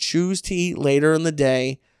I choose to eat later in the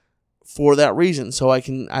day for that reason, so I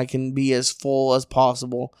can be as full as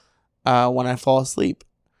possible when I fall asleep.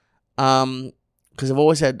 Because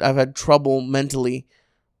I've had trouble mentally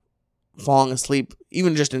falling asleep,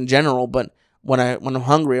 even just in general. But when I'm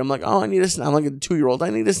hungry, I'm like, oh, I need a snack. I'm like a 2-year-old.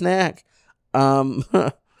 I need a snack.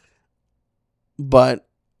 But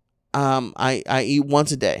I eat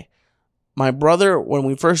once a day. My brother, when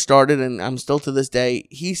we first started, and I'm still to this day,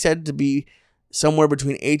 he said to be somewhere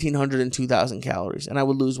between 1,800 and 2,000 calories, and I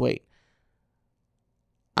would lose weight.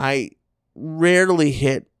 I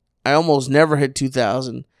almost never hit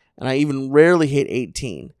 2,000, and I even rarely hit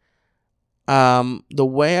 18. The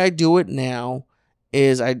way I do it now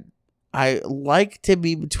is I like to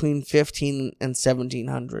be between 1,500 and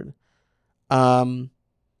 1,700.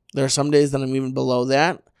 There are some days that I'm even below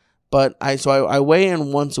that, but I weigh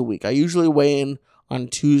in once a week. I usually weigh in on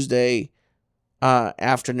Tuesday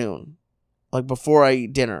afternoon, like before I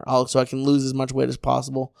eat dinner, so I can lose as much weight as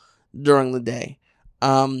possible during the day.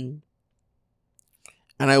 And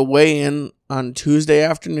I weigh in on Tuesday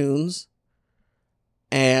afternoons.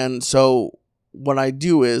 And so what I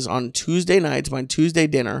do is on Tuesday nights, my Tuesday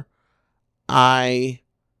dinner, I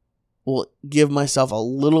will give myself a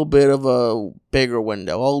little bit of a bigger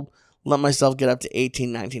window. I'll let myself get up to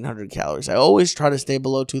 1,900 calories. I always try to stay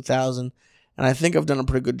below 2,000, and I think I've done a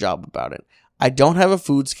pretty good job about it. I don't have a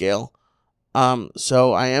food scale,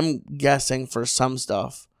 so I am guessing for some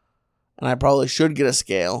stuff, and I probably should get a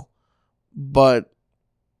scale, but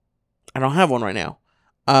I don't have one right now.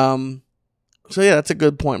 So yeah, that's a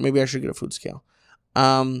good point. Maybe I should get a food scale.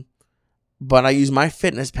 But I use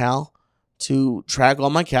MyFitnessPal to track all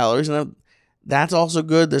my calories, and that's also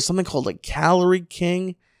good. There's something called like Calorie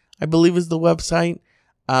King, I believe is the website.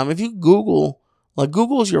 If you Google,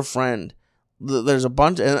 Google's your friend. There's a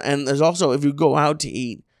bunch, and there's also, if you go out to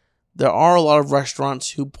eat, there are a lot of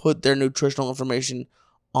restaurants who put their nutritional information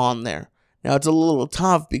on there. Now, it's a little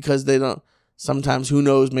tough because they don't, sometimes, who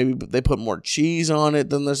knows, maybe they put more cheese on it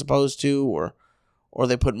than they're supposed to, or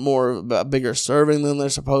they put a bigger serving than they're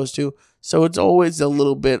supposed to. So it's always a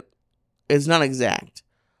little bit, it's not exact.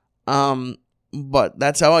 But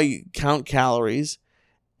that's how I count calories.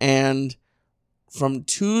 And from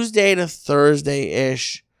Tuesday to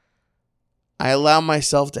Thursday-ish, I allow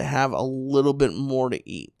myself to have a little bit more to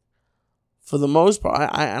eat. For the most part,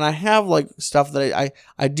 I have like stuff that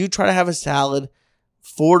I do try to have a salad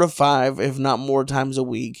 4 to 5, if not more times a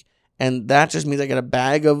week. And that just means I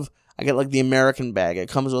get like the American bag. It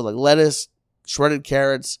comes with like lettuce, shredded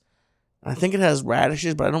carrots. I think it has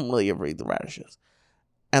radishes, but I don't really ever eat the radishes.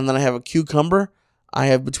 And then I have a cucumber. I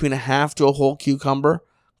have between a half to a whole cucumber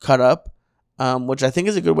cut up, which I think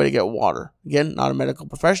is a good way to get water. Again, not a medical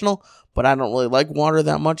professional, but I don't really like water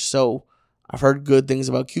that much, so I've heard good things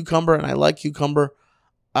about cucumber, and I like cucumber.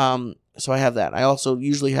 So I have that. I also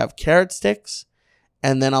usually have carrot sticks,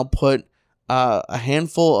 and then I'll put a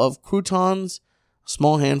handful of croutons, a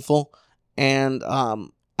small handful, and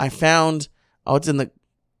I found, it's in the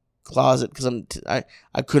closet because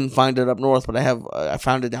I couldn't find it up north, but I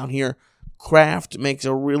found it down here. Kraft makes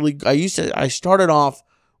I started off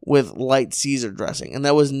with light Caesar dressing, and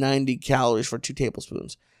that was 90 calories for 2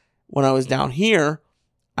 tablespoons. When I was down here,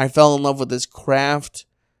 I fell in love with this Kraft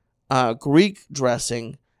Greek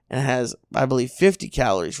dressing, and it has, I believe, 50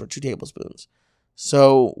 calories for 2 tablespoons.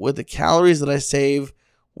 So with the calories that I save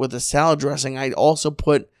with the salad dressing, I also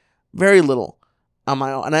put very little on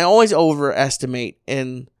my own, and I always overestimate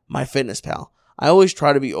in MyFitnessPal. I always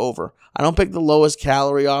try to be over. I don't pick the lowest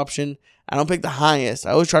calorie option. I don't pick the highest.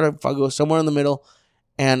 I always try to go somewhere in the middle.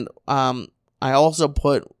 And I also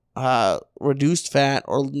put reduced fat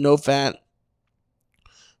or no fat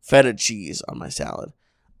feta cheese on my salad.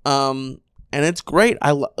 And it's great.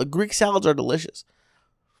 Greek salads are delicious.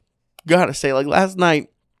 Gotta say, like last night,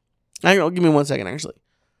 give me 1 second actually.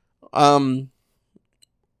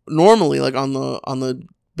 Normally, like on the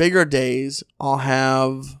bigger days, I'll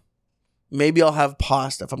have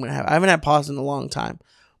pasta if I'm gonna have. I haven't had pasta in a long time,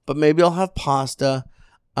 but maybe I'll have pasta.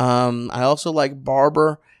 I also like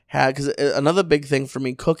Barber because another big thing for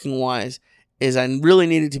me cooking wise is I really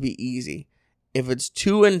need it to be easy. If it's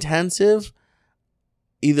too intensive,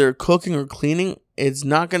 either cooking or cleaning, it's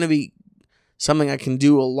not going to be something I can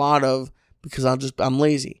do a lot of because I'm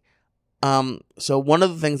lazy. So one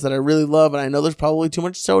of the things that I really love, and I know there's probably too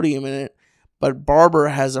much sodium in it, but Barber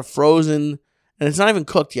has a frozen, and it's not even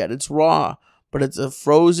cooked yet, it's raw, but it's a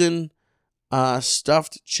frozen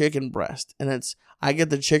stuffed chicken breast, and I get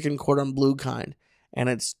the chicken cordon bleu kind, and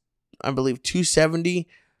it's, I believe, $2.70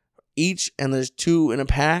 each, and there's 2 in a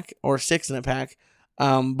pack, or 6 in a pack,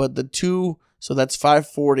 but the 2, so that's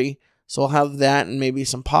 $5.40, so I'll have that, and maybe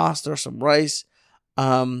some pasta or some rice.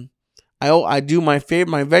 I do my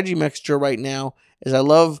veggie mixture right now is I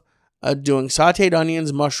love doing sauteed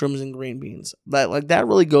onions, mushrooms, and green beans. That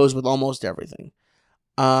really goes with almost everything.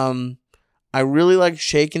 I really like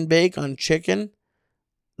shake and bake on chicken.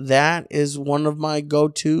 That is one of my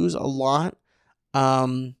go-tos a lot.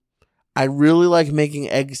 I really like making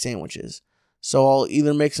egg sandwiches. So I'll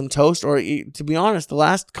either make some toast or, to be honest, the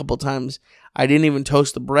last couple times I didn't even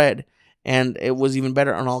toast the bread, and it was even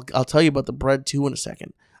better. And I'll tell you about the bread too in a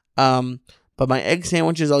second. But my egg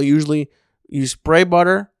sandwiches, I'll usually use spray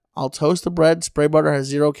butter. I'll toast the bread. Spray butter has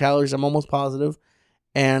 0 calories, I'm almost positive.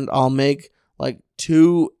 And I'll make like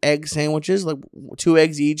 2 egg sandwiches, like 2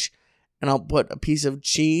 eggs each. And I'll put a piece of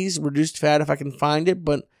cheese, reduced fat if I can find it.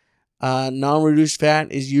 But non-reduced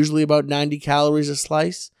fat is usually about 90 calories a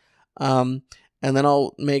slice. And then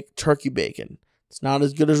I'll make turkey bacon. It's not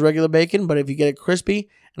as good as regular bacon, but if you get it crispy,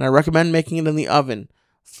 and I recommend making it in the oven,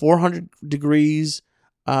 400 degrees,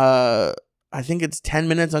 I think it's 10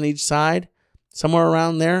 minutes on each side, somewhere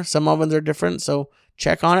around there. Some ovens are different, so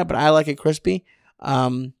check on it, but I like it crispy.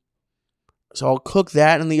 So I'll cook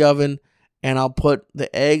that in the oven, and I'll put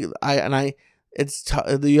the egg.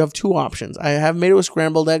 You have 2 options. I have made it with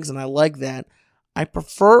scrambled eggs, and I like that. I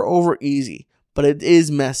prefer over easy, but it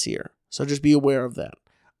is messier, so just be aware of that.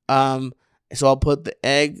 So I'll put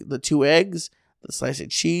the 2 eggs, the slice of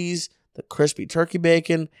cheese, the crispy turkey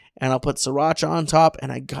bacon, and I'll put sriracha on top,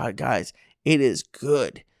 and guys, it is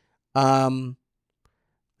good.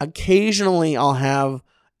 Occasionally I'll have,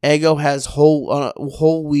 Eggo has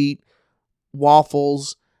whole wheat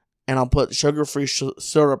waffles, and I'll put sugar-free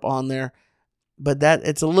syrup on there, but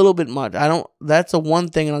it's a little bit much. That's the one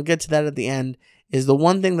thing, and I'll get to that at the end, is the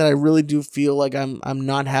one thing that I really do feel like I'm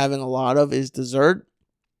not having a lot of is dessert.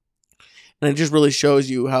 And it just really shows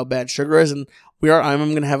you how bad sugar is. And I'm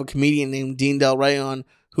going to have a comedian named Dean Del Rey on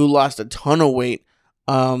who lost a ton of weight.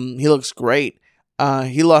 He looks great.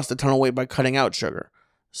 He lost a ton of weight by cutting out sugar.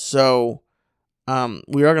 So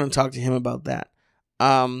we are going to talk to him about that.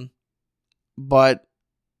 So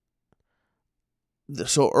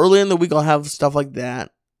early in the week, I'll have stuff like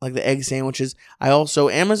that, like the egg sandwiches.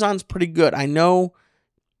 Amazon's pretty good. I know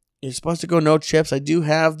you're supposed to go no chips. I do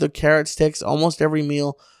have the carrot sticks almost every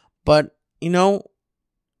meal, but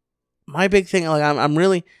my big thing, like I'm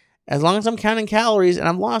really, as long as I'm counting calories, and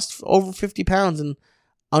I've lost over 50 pounds in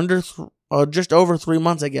just over 3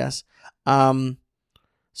 months, I guess.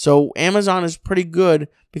 So Amazon is pretty good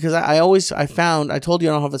because I told you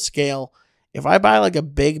I don't have a scale. If I buy like a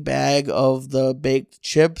big bag of the baked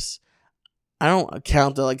chips, I don't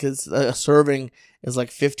count that, like it's a serving is like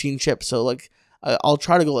 15 chips. So like I'll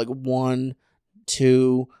try to go like 1,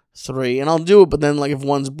 2, 3, and I'll do it, but then like if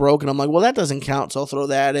one's broken, I'm like, well, that doesn't count, so I'll throw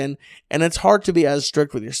that in. And it's hard to be as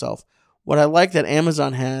strict with yourself. What I like that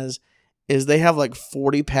Amazon has is they have like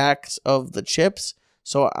 40 packs of the chips.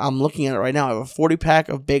 So I'm looking at it right now. I have a 40 pack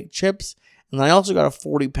of baked chips, and I also got a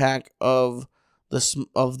 40 pack of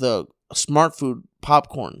the Smart Food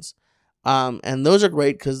popcorns. And those are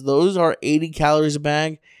great because those are 80 calories a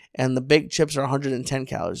bag, and the baked chips are 110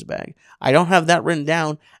 calories a bag. I don't have that written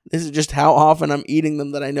down. This is just how often I'm eating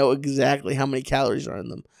them that I know exactly how many calories are in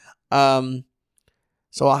them.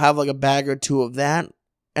 So I'll have like a bag or 2 of that.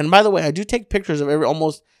 And by the way, I do take pictures of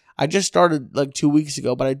I just started like 2 weeks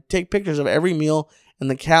ago, but I take pictures of every meal and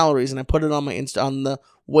the calories, and I put it on on the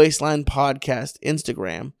Waistline Podcast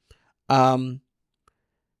Instagram.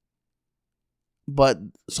 But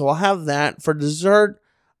so I'll have that for dessert.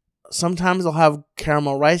 Sometimes I'll have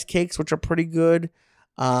caramel rice cakes, which are pretty good.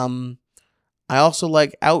 I also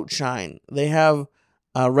like Outshine. They have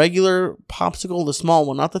a regular popsicle, the small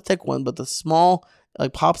one, not the thick one, but the small,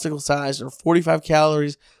 like popsicle size, are 45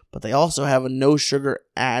 calories. But they also have a no sugar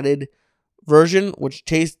added version, which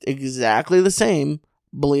tastes exactly the same,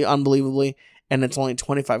 unbelievably, and it's only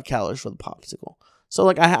 25 calories for the popsicle. So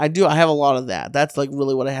like I have a lot of that. That's like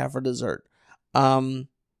really what I have for dessert. But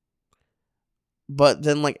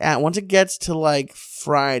then like once it gets to like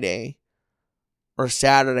Friday or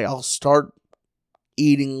Saturday, I'll start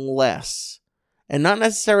eating less, and not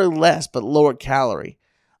necessarily less, but lower calorie.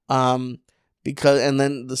 Because and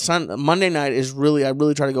then Monday night is I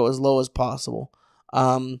really try to go as low as possible,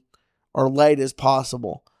 or light as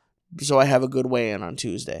possible, so I have a good weigh in on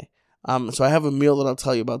Tuesday. So I have a meal that I'll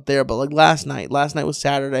tell you about there. But like last night was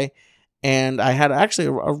Saturday, and I had actually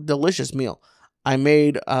a delicious meal. I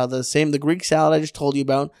made the Greek salad I just told you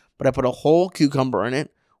about, but I put a whole cucumber in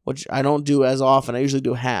it, which I don't do as often. I usually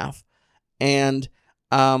do half. And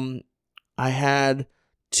I had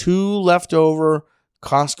 2 leftover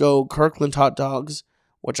Costco Kirkland hot dogs,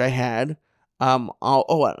 which I had. And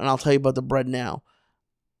I'll tell you about the bread now.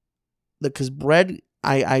 Because bread,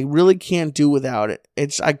 I really can't do without it.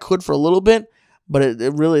 I could for a little bit, but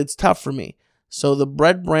it's tough for me. So the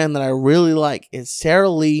bread brand that I really like is Sara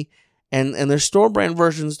Lee, and there's store brand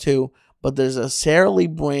versions too, but there's a Sara Lee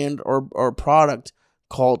brand or product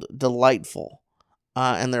called Delightful,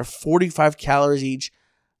 and they're 45 calories each.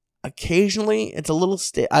 Occasionally, it's a little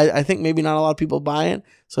I think maybe not a lot of people buy it,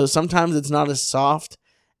 so sometimes it's not as soft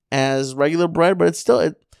as regular bread, but it's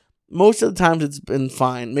still most of the times it's been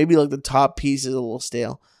fine. Maybe like the top piece is a little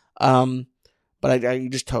stale, but you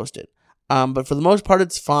just toast it. But for the most part,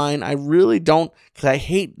 it's fine. I really don't, because I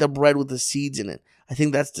hate the bread with the seeds in it. I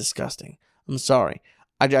think that's disgusting. I'm sorry.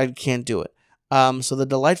 I can't do it. So the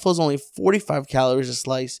Delightful is only 45 calories a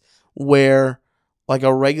slice, where like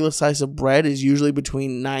a regular slice of bread is usually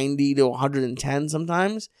between 90 to 110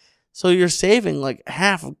 sometimes. So you're saving like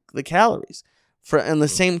half of the calories and the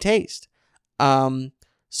same taste.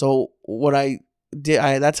 So what I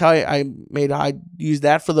did, that's how I used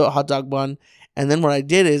that for the hot dog bun. And then what I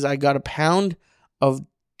did is I got a pound of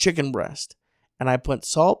chicken breast, and I put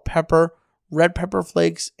salt, pepper, red pepper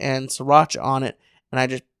flakes, and sriracha on it, and I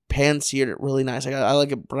just pan-seared it really nice. I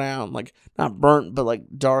like it brown, like not burnt, but like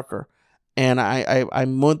darker. And I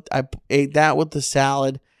ate that with the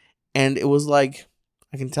salad, and it was like,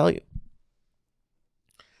 I can tell you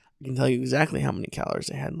exactly how many calories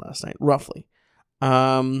I had last night, roughly.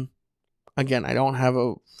 Again, I don't have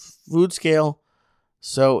a food scale,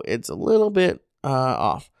 so it's a little bit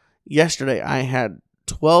off. Yesterday, I had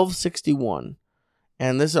 1261,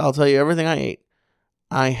 and I'll tell you everything I ate.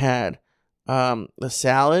 I had the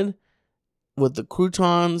salad with the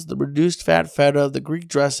croutons, the reduced fat feta, the Greek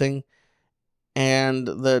dressing, and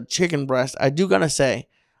the chicken breast. I do gotta say,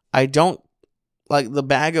 I don't like the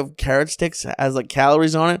bag of carrot sticks has like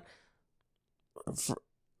calories on it.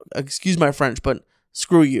 Excuse my French, but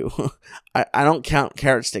screw you. I don't count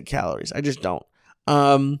carrot stick calories. I just don't.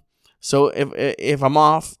 So if I'm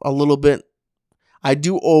off a little bit, I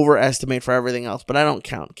do overestimate for everything else, but I don't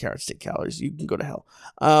count carrot stick calories. You can go to hell.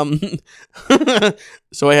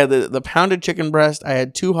 So I had the pounded chicken breast. I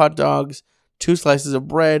had 2 hot dogs, 2 slices of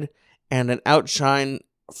bread, and an Outshine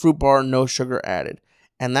fruit bar, no sugar added.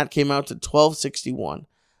 And that came out to 1261.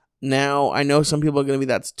 Now, I know some people are going to be,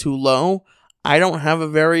 that's too low. I don't have a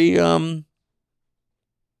very,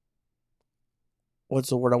 what's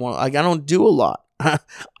the word I want? Like, I don't do a lot.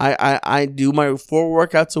 I do my 4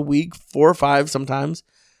 workouts a week, 4 or 5 sometimes.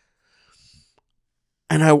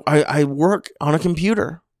 And I work on a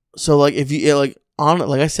computer. So like if you like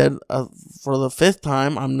I said, for the 5th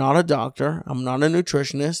time, I'm not a doctor. I'm not a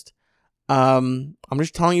nutritionist. I'm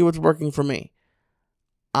just telling you what's working for me.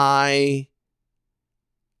 I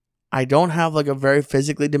don't have like a very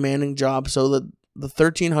physically demanding job. So the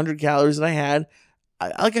 1,300 calories that I had,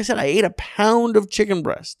 like I said, I ate a pound of chicken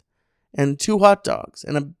breast and 2 hot dogs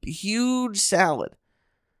and a huge salad.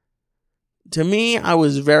 To me,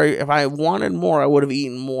 if I wanted more, I would have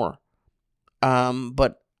eaten more.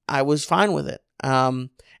 But I was fine with it. And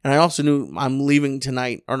I also knew I'm leaving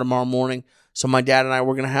tonight or tomorrow morning. So my dad and I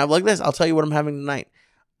were going to have like this. I'll tell you what I'm having tonight.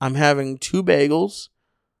 I'm having 2 bagels.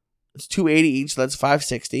 It's $2.80 each. So that's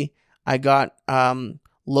 $5.60. I got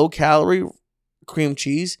low calorie cream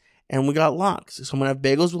cheese, and we got lox. So I'm going to have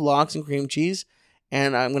bagels with lox and cream cheese,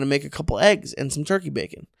 and I'm going to make a couple eggs and some turkey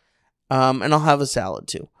bacon. And I'll have a salad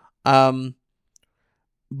too. But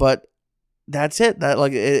that's it. That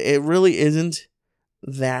like it really isn't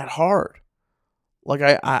that hard.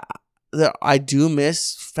 Like I do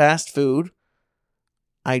miss fast food.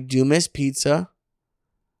 I do miss pizza.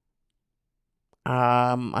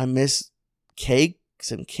 I miss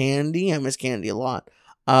cakes and candy. I miss candy a lot.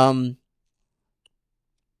 But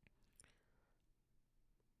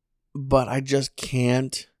I just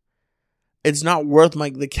can't. It's not worth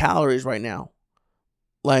the calories right now.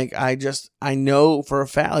 Like I know for a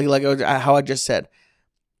fact, how I just said,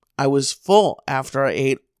 I was full after I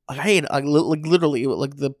ate. I ate literally,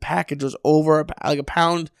 the package was over a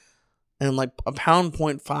pound and a pound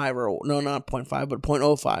 0.5, or no, not 0.5, but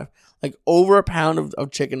 0.05, over a pound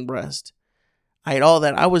of chicken breast. I ate all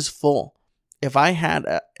that. I was full. If I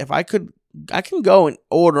could, I can go and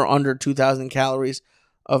order under 2,000 calories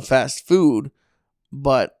of fast food,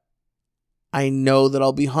 but I know that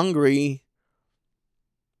I'll be hungry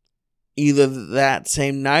either that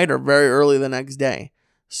same night or very early the next day.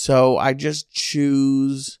 So I just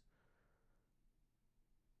choose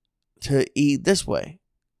to eat this way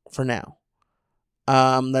for now.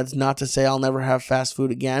 That's not to say I'll never have fast food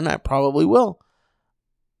again. I probably will.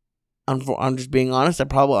 I'm just being honest.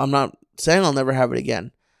 I'm not saying I'll never have it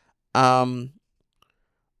again. But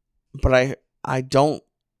I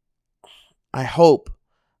hope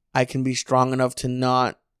I can be strong enough to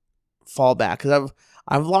not fall back, because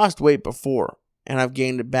I've lost weight before and I've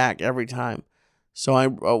gained it back every time. So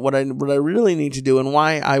what I really need to do, and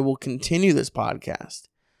why I will continue this podcast,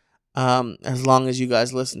 as long as you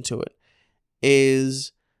guys listen to it,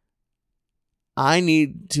 is I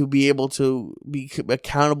need to be able to be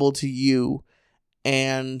accountable to you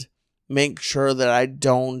and make sure that I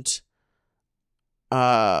don't,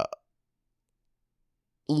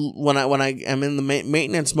 when I am in the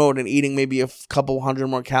maintenance mode and eating maybe a couple hundred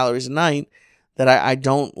more calories a night, that I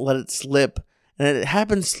don't let it slip. And it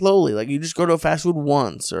happens slowly. Like, you just go to a fast food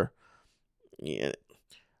once, or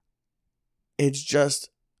it's just,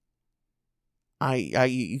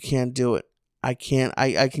 you can't do it. I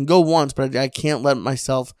can go once, but I can't let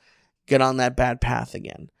myself get on that bad path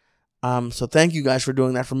again. So thank you guys for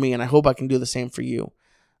doing that for me, and I hope I can do the same for you.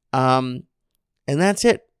 And that's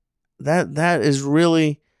it. That is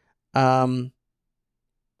really, I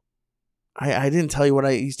didn't tell you what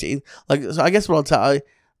I used to eat. So I guess what I'll tell you,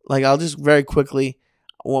 I'll just very quickly,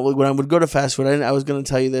 when I would go to fast food, I was going to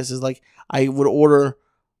tell you this, is I would order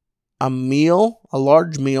a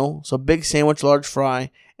large meal, so a big sandwich, large fry,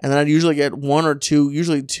 and then I'd usually get one or two,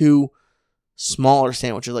 usually two smaller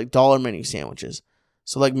sandwiches, like dollar menu sandwiches.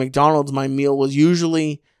 So McDonald's, my meal was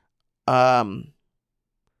usually, and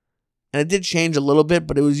it did change a little bit,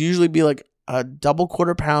 but it would usually be a double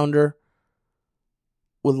quarter pounder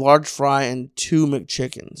with large fry and 2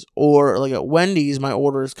 McChickens. Or at Wendy's, my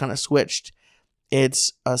order is kind of switched.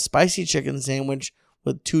 It's a spicy chicken sandwich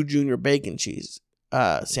with 2 junior bacon cheese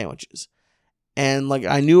sandwiches. And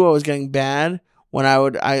I knew I was getting bad when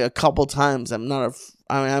a couple times, I'm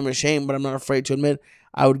ashamed, but I'm not afraid to admit,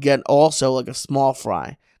 I would get also a small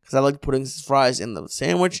fry, because I like putting fries in the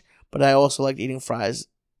sandwich, but I also like eating fries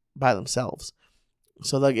by themselves.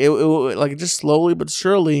 So it just slowly but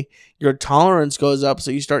surely your tolerance goes up,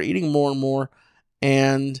 so you start eating more and more,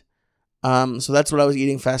 and so that's what I was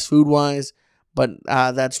eating fast food wise. But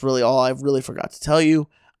that's really all I've really forgot to tell you.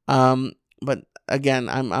 But again,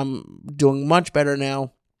 I'm doing much better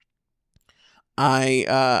now.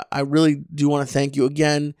 I really do want to thank you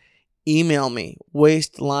again. Email me,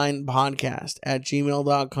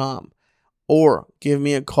 wastelinepodcast@gmail.com, or give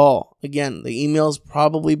me a call. Again, the email is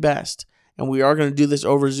probably best, and we are going to do this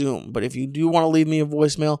over Zoom. But if you do want to leave me a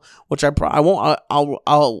voicemail, which I won't,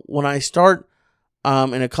 I'll when I start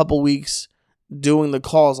in a couple weeks doing the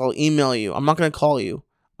calls, I'll email you. I'm not going to call you.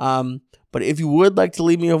 But if you would like to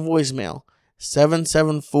leave me a voicemail,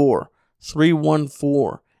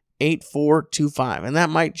 774-314-8425, and that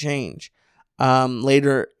might change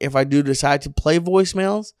later if I do decide to play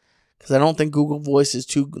voicemails, because I don't think Google Voice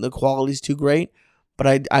the quality is too great.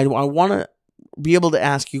 But I want to be able to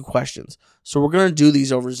ask you questions, so we're gonna do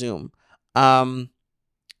these over Zoom, and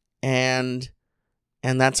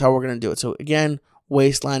that's how we're gonna do it. So again,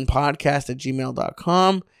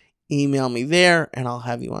 wastelinepodcast@gmail.com. Email me there, and I'll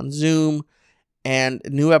have you on Zoom. And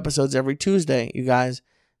new episodes every Tuesday, you guys.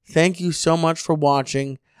 Thank you so much for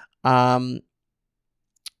watching, or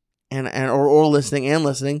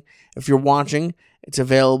listening. If you're watching, it's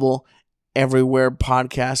available everywhere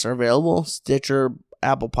podcasts are available: Stitcher,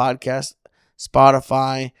 Apple Podcasts,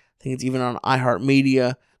 Spotify. I think it's even on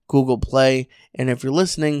iHeartMedia, Google Play. And if you're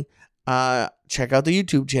listening, check out the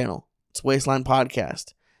YouTube channel. It's Wasteline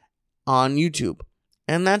Podcast on YouTube.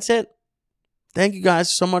 And that's it. Thank you guys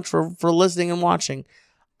so much for listening and watching.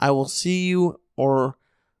 I will see you, or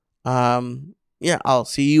yeah, I'll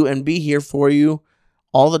see you and be here for you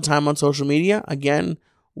all the time on social media. Again,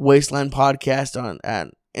 Wasteland Podcast on at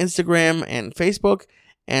Instagram and Facebook,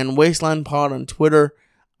 and Wasteland Pod on Twitter.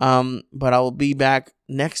 But I will be back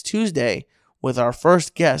next Tuesday with our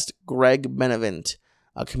first guest, Greg Benevent,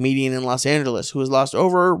 a comedian in Los Angeles who has lost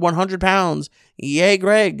over 100 pounds. Yay,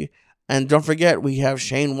 Greg! And don't forget, we have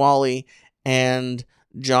Shane Wally and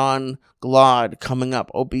John Glod coming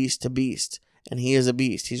up, Obese to Beast. And he is a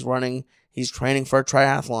beast. He's training for a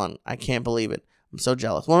triathlon. I can't believe it. I'm so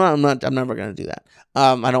jealous. Well, I'm never going to do that.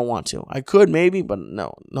 I don't want to. I could maybe, but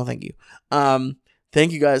no, thank you.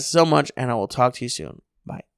 Thank you guys so much, and I will talk to you soon. Bye.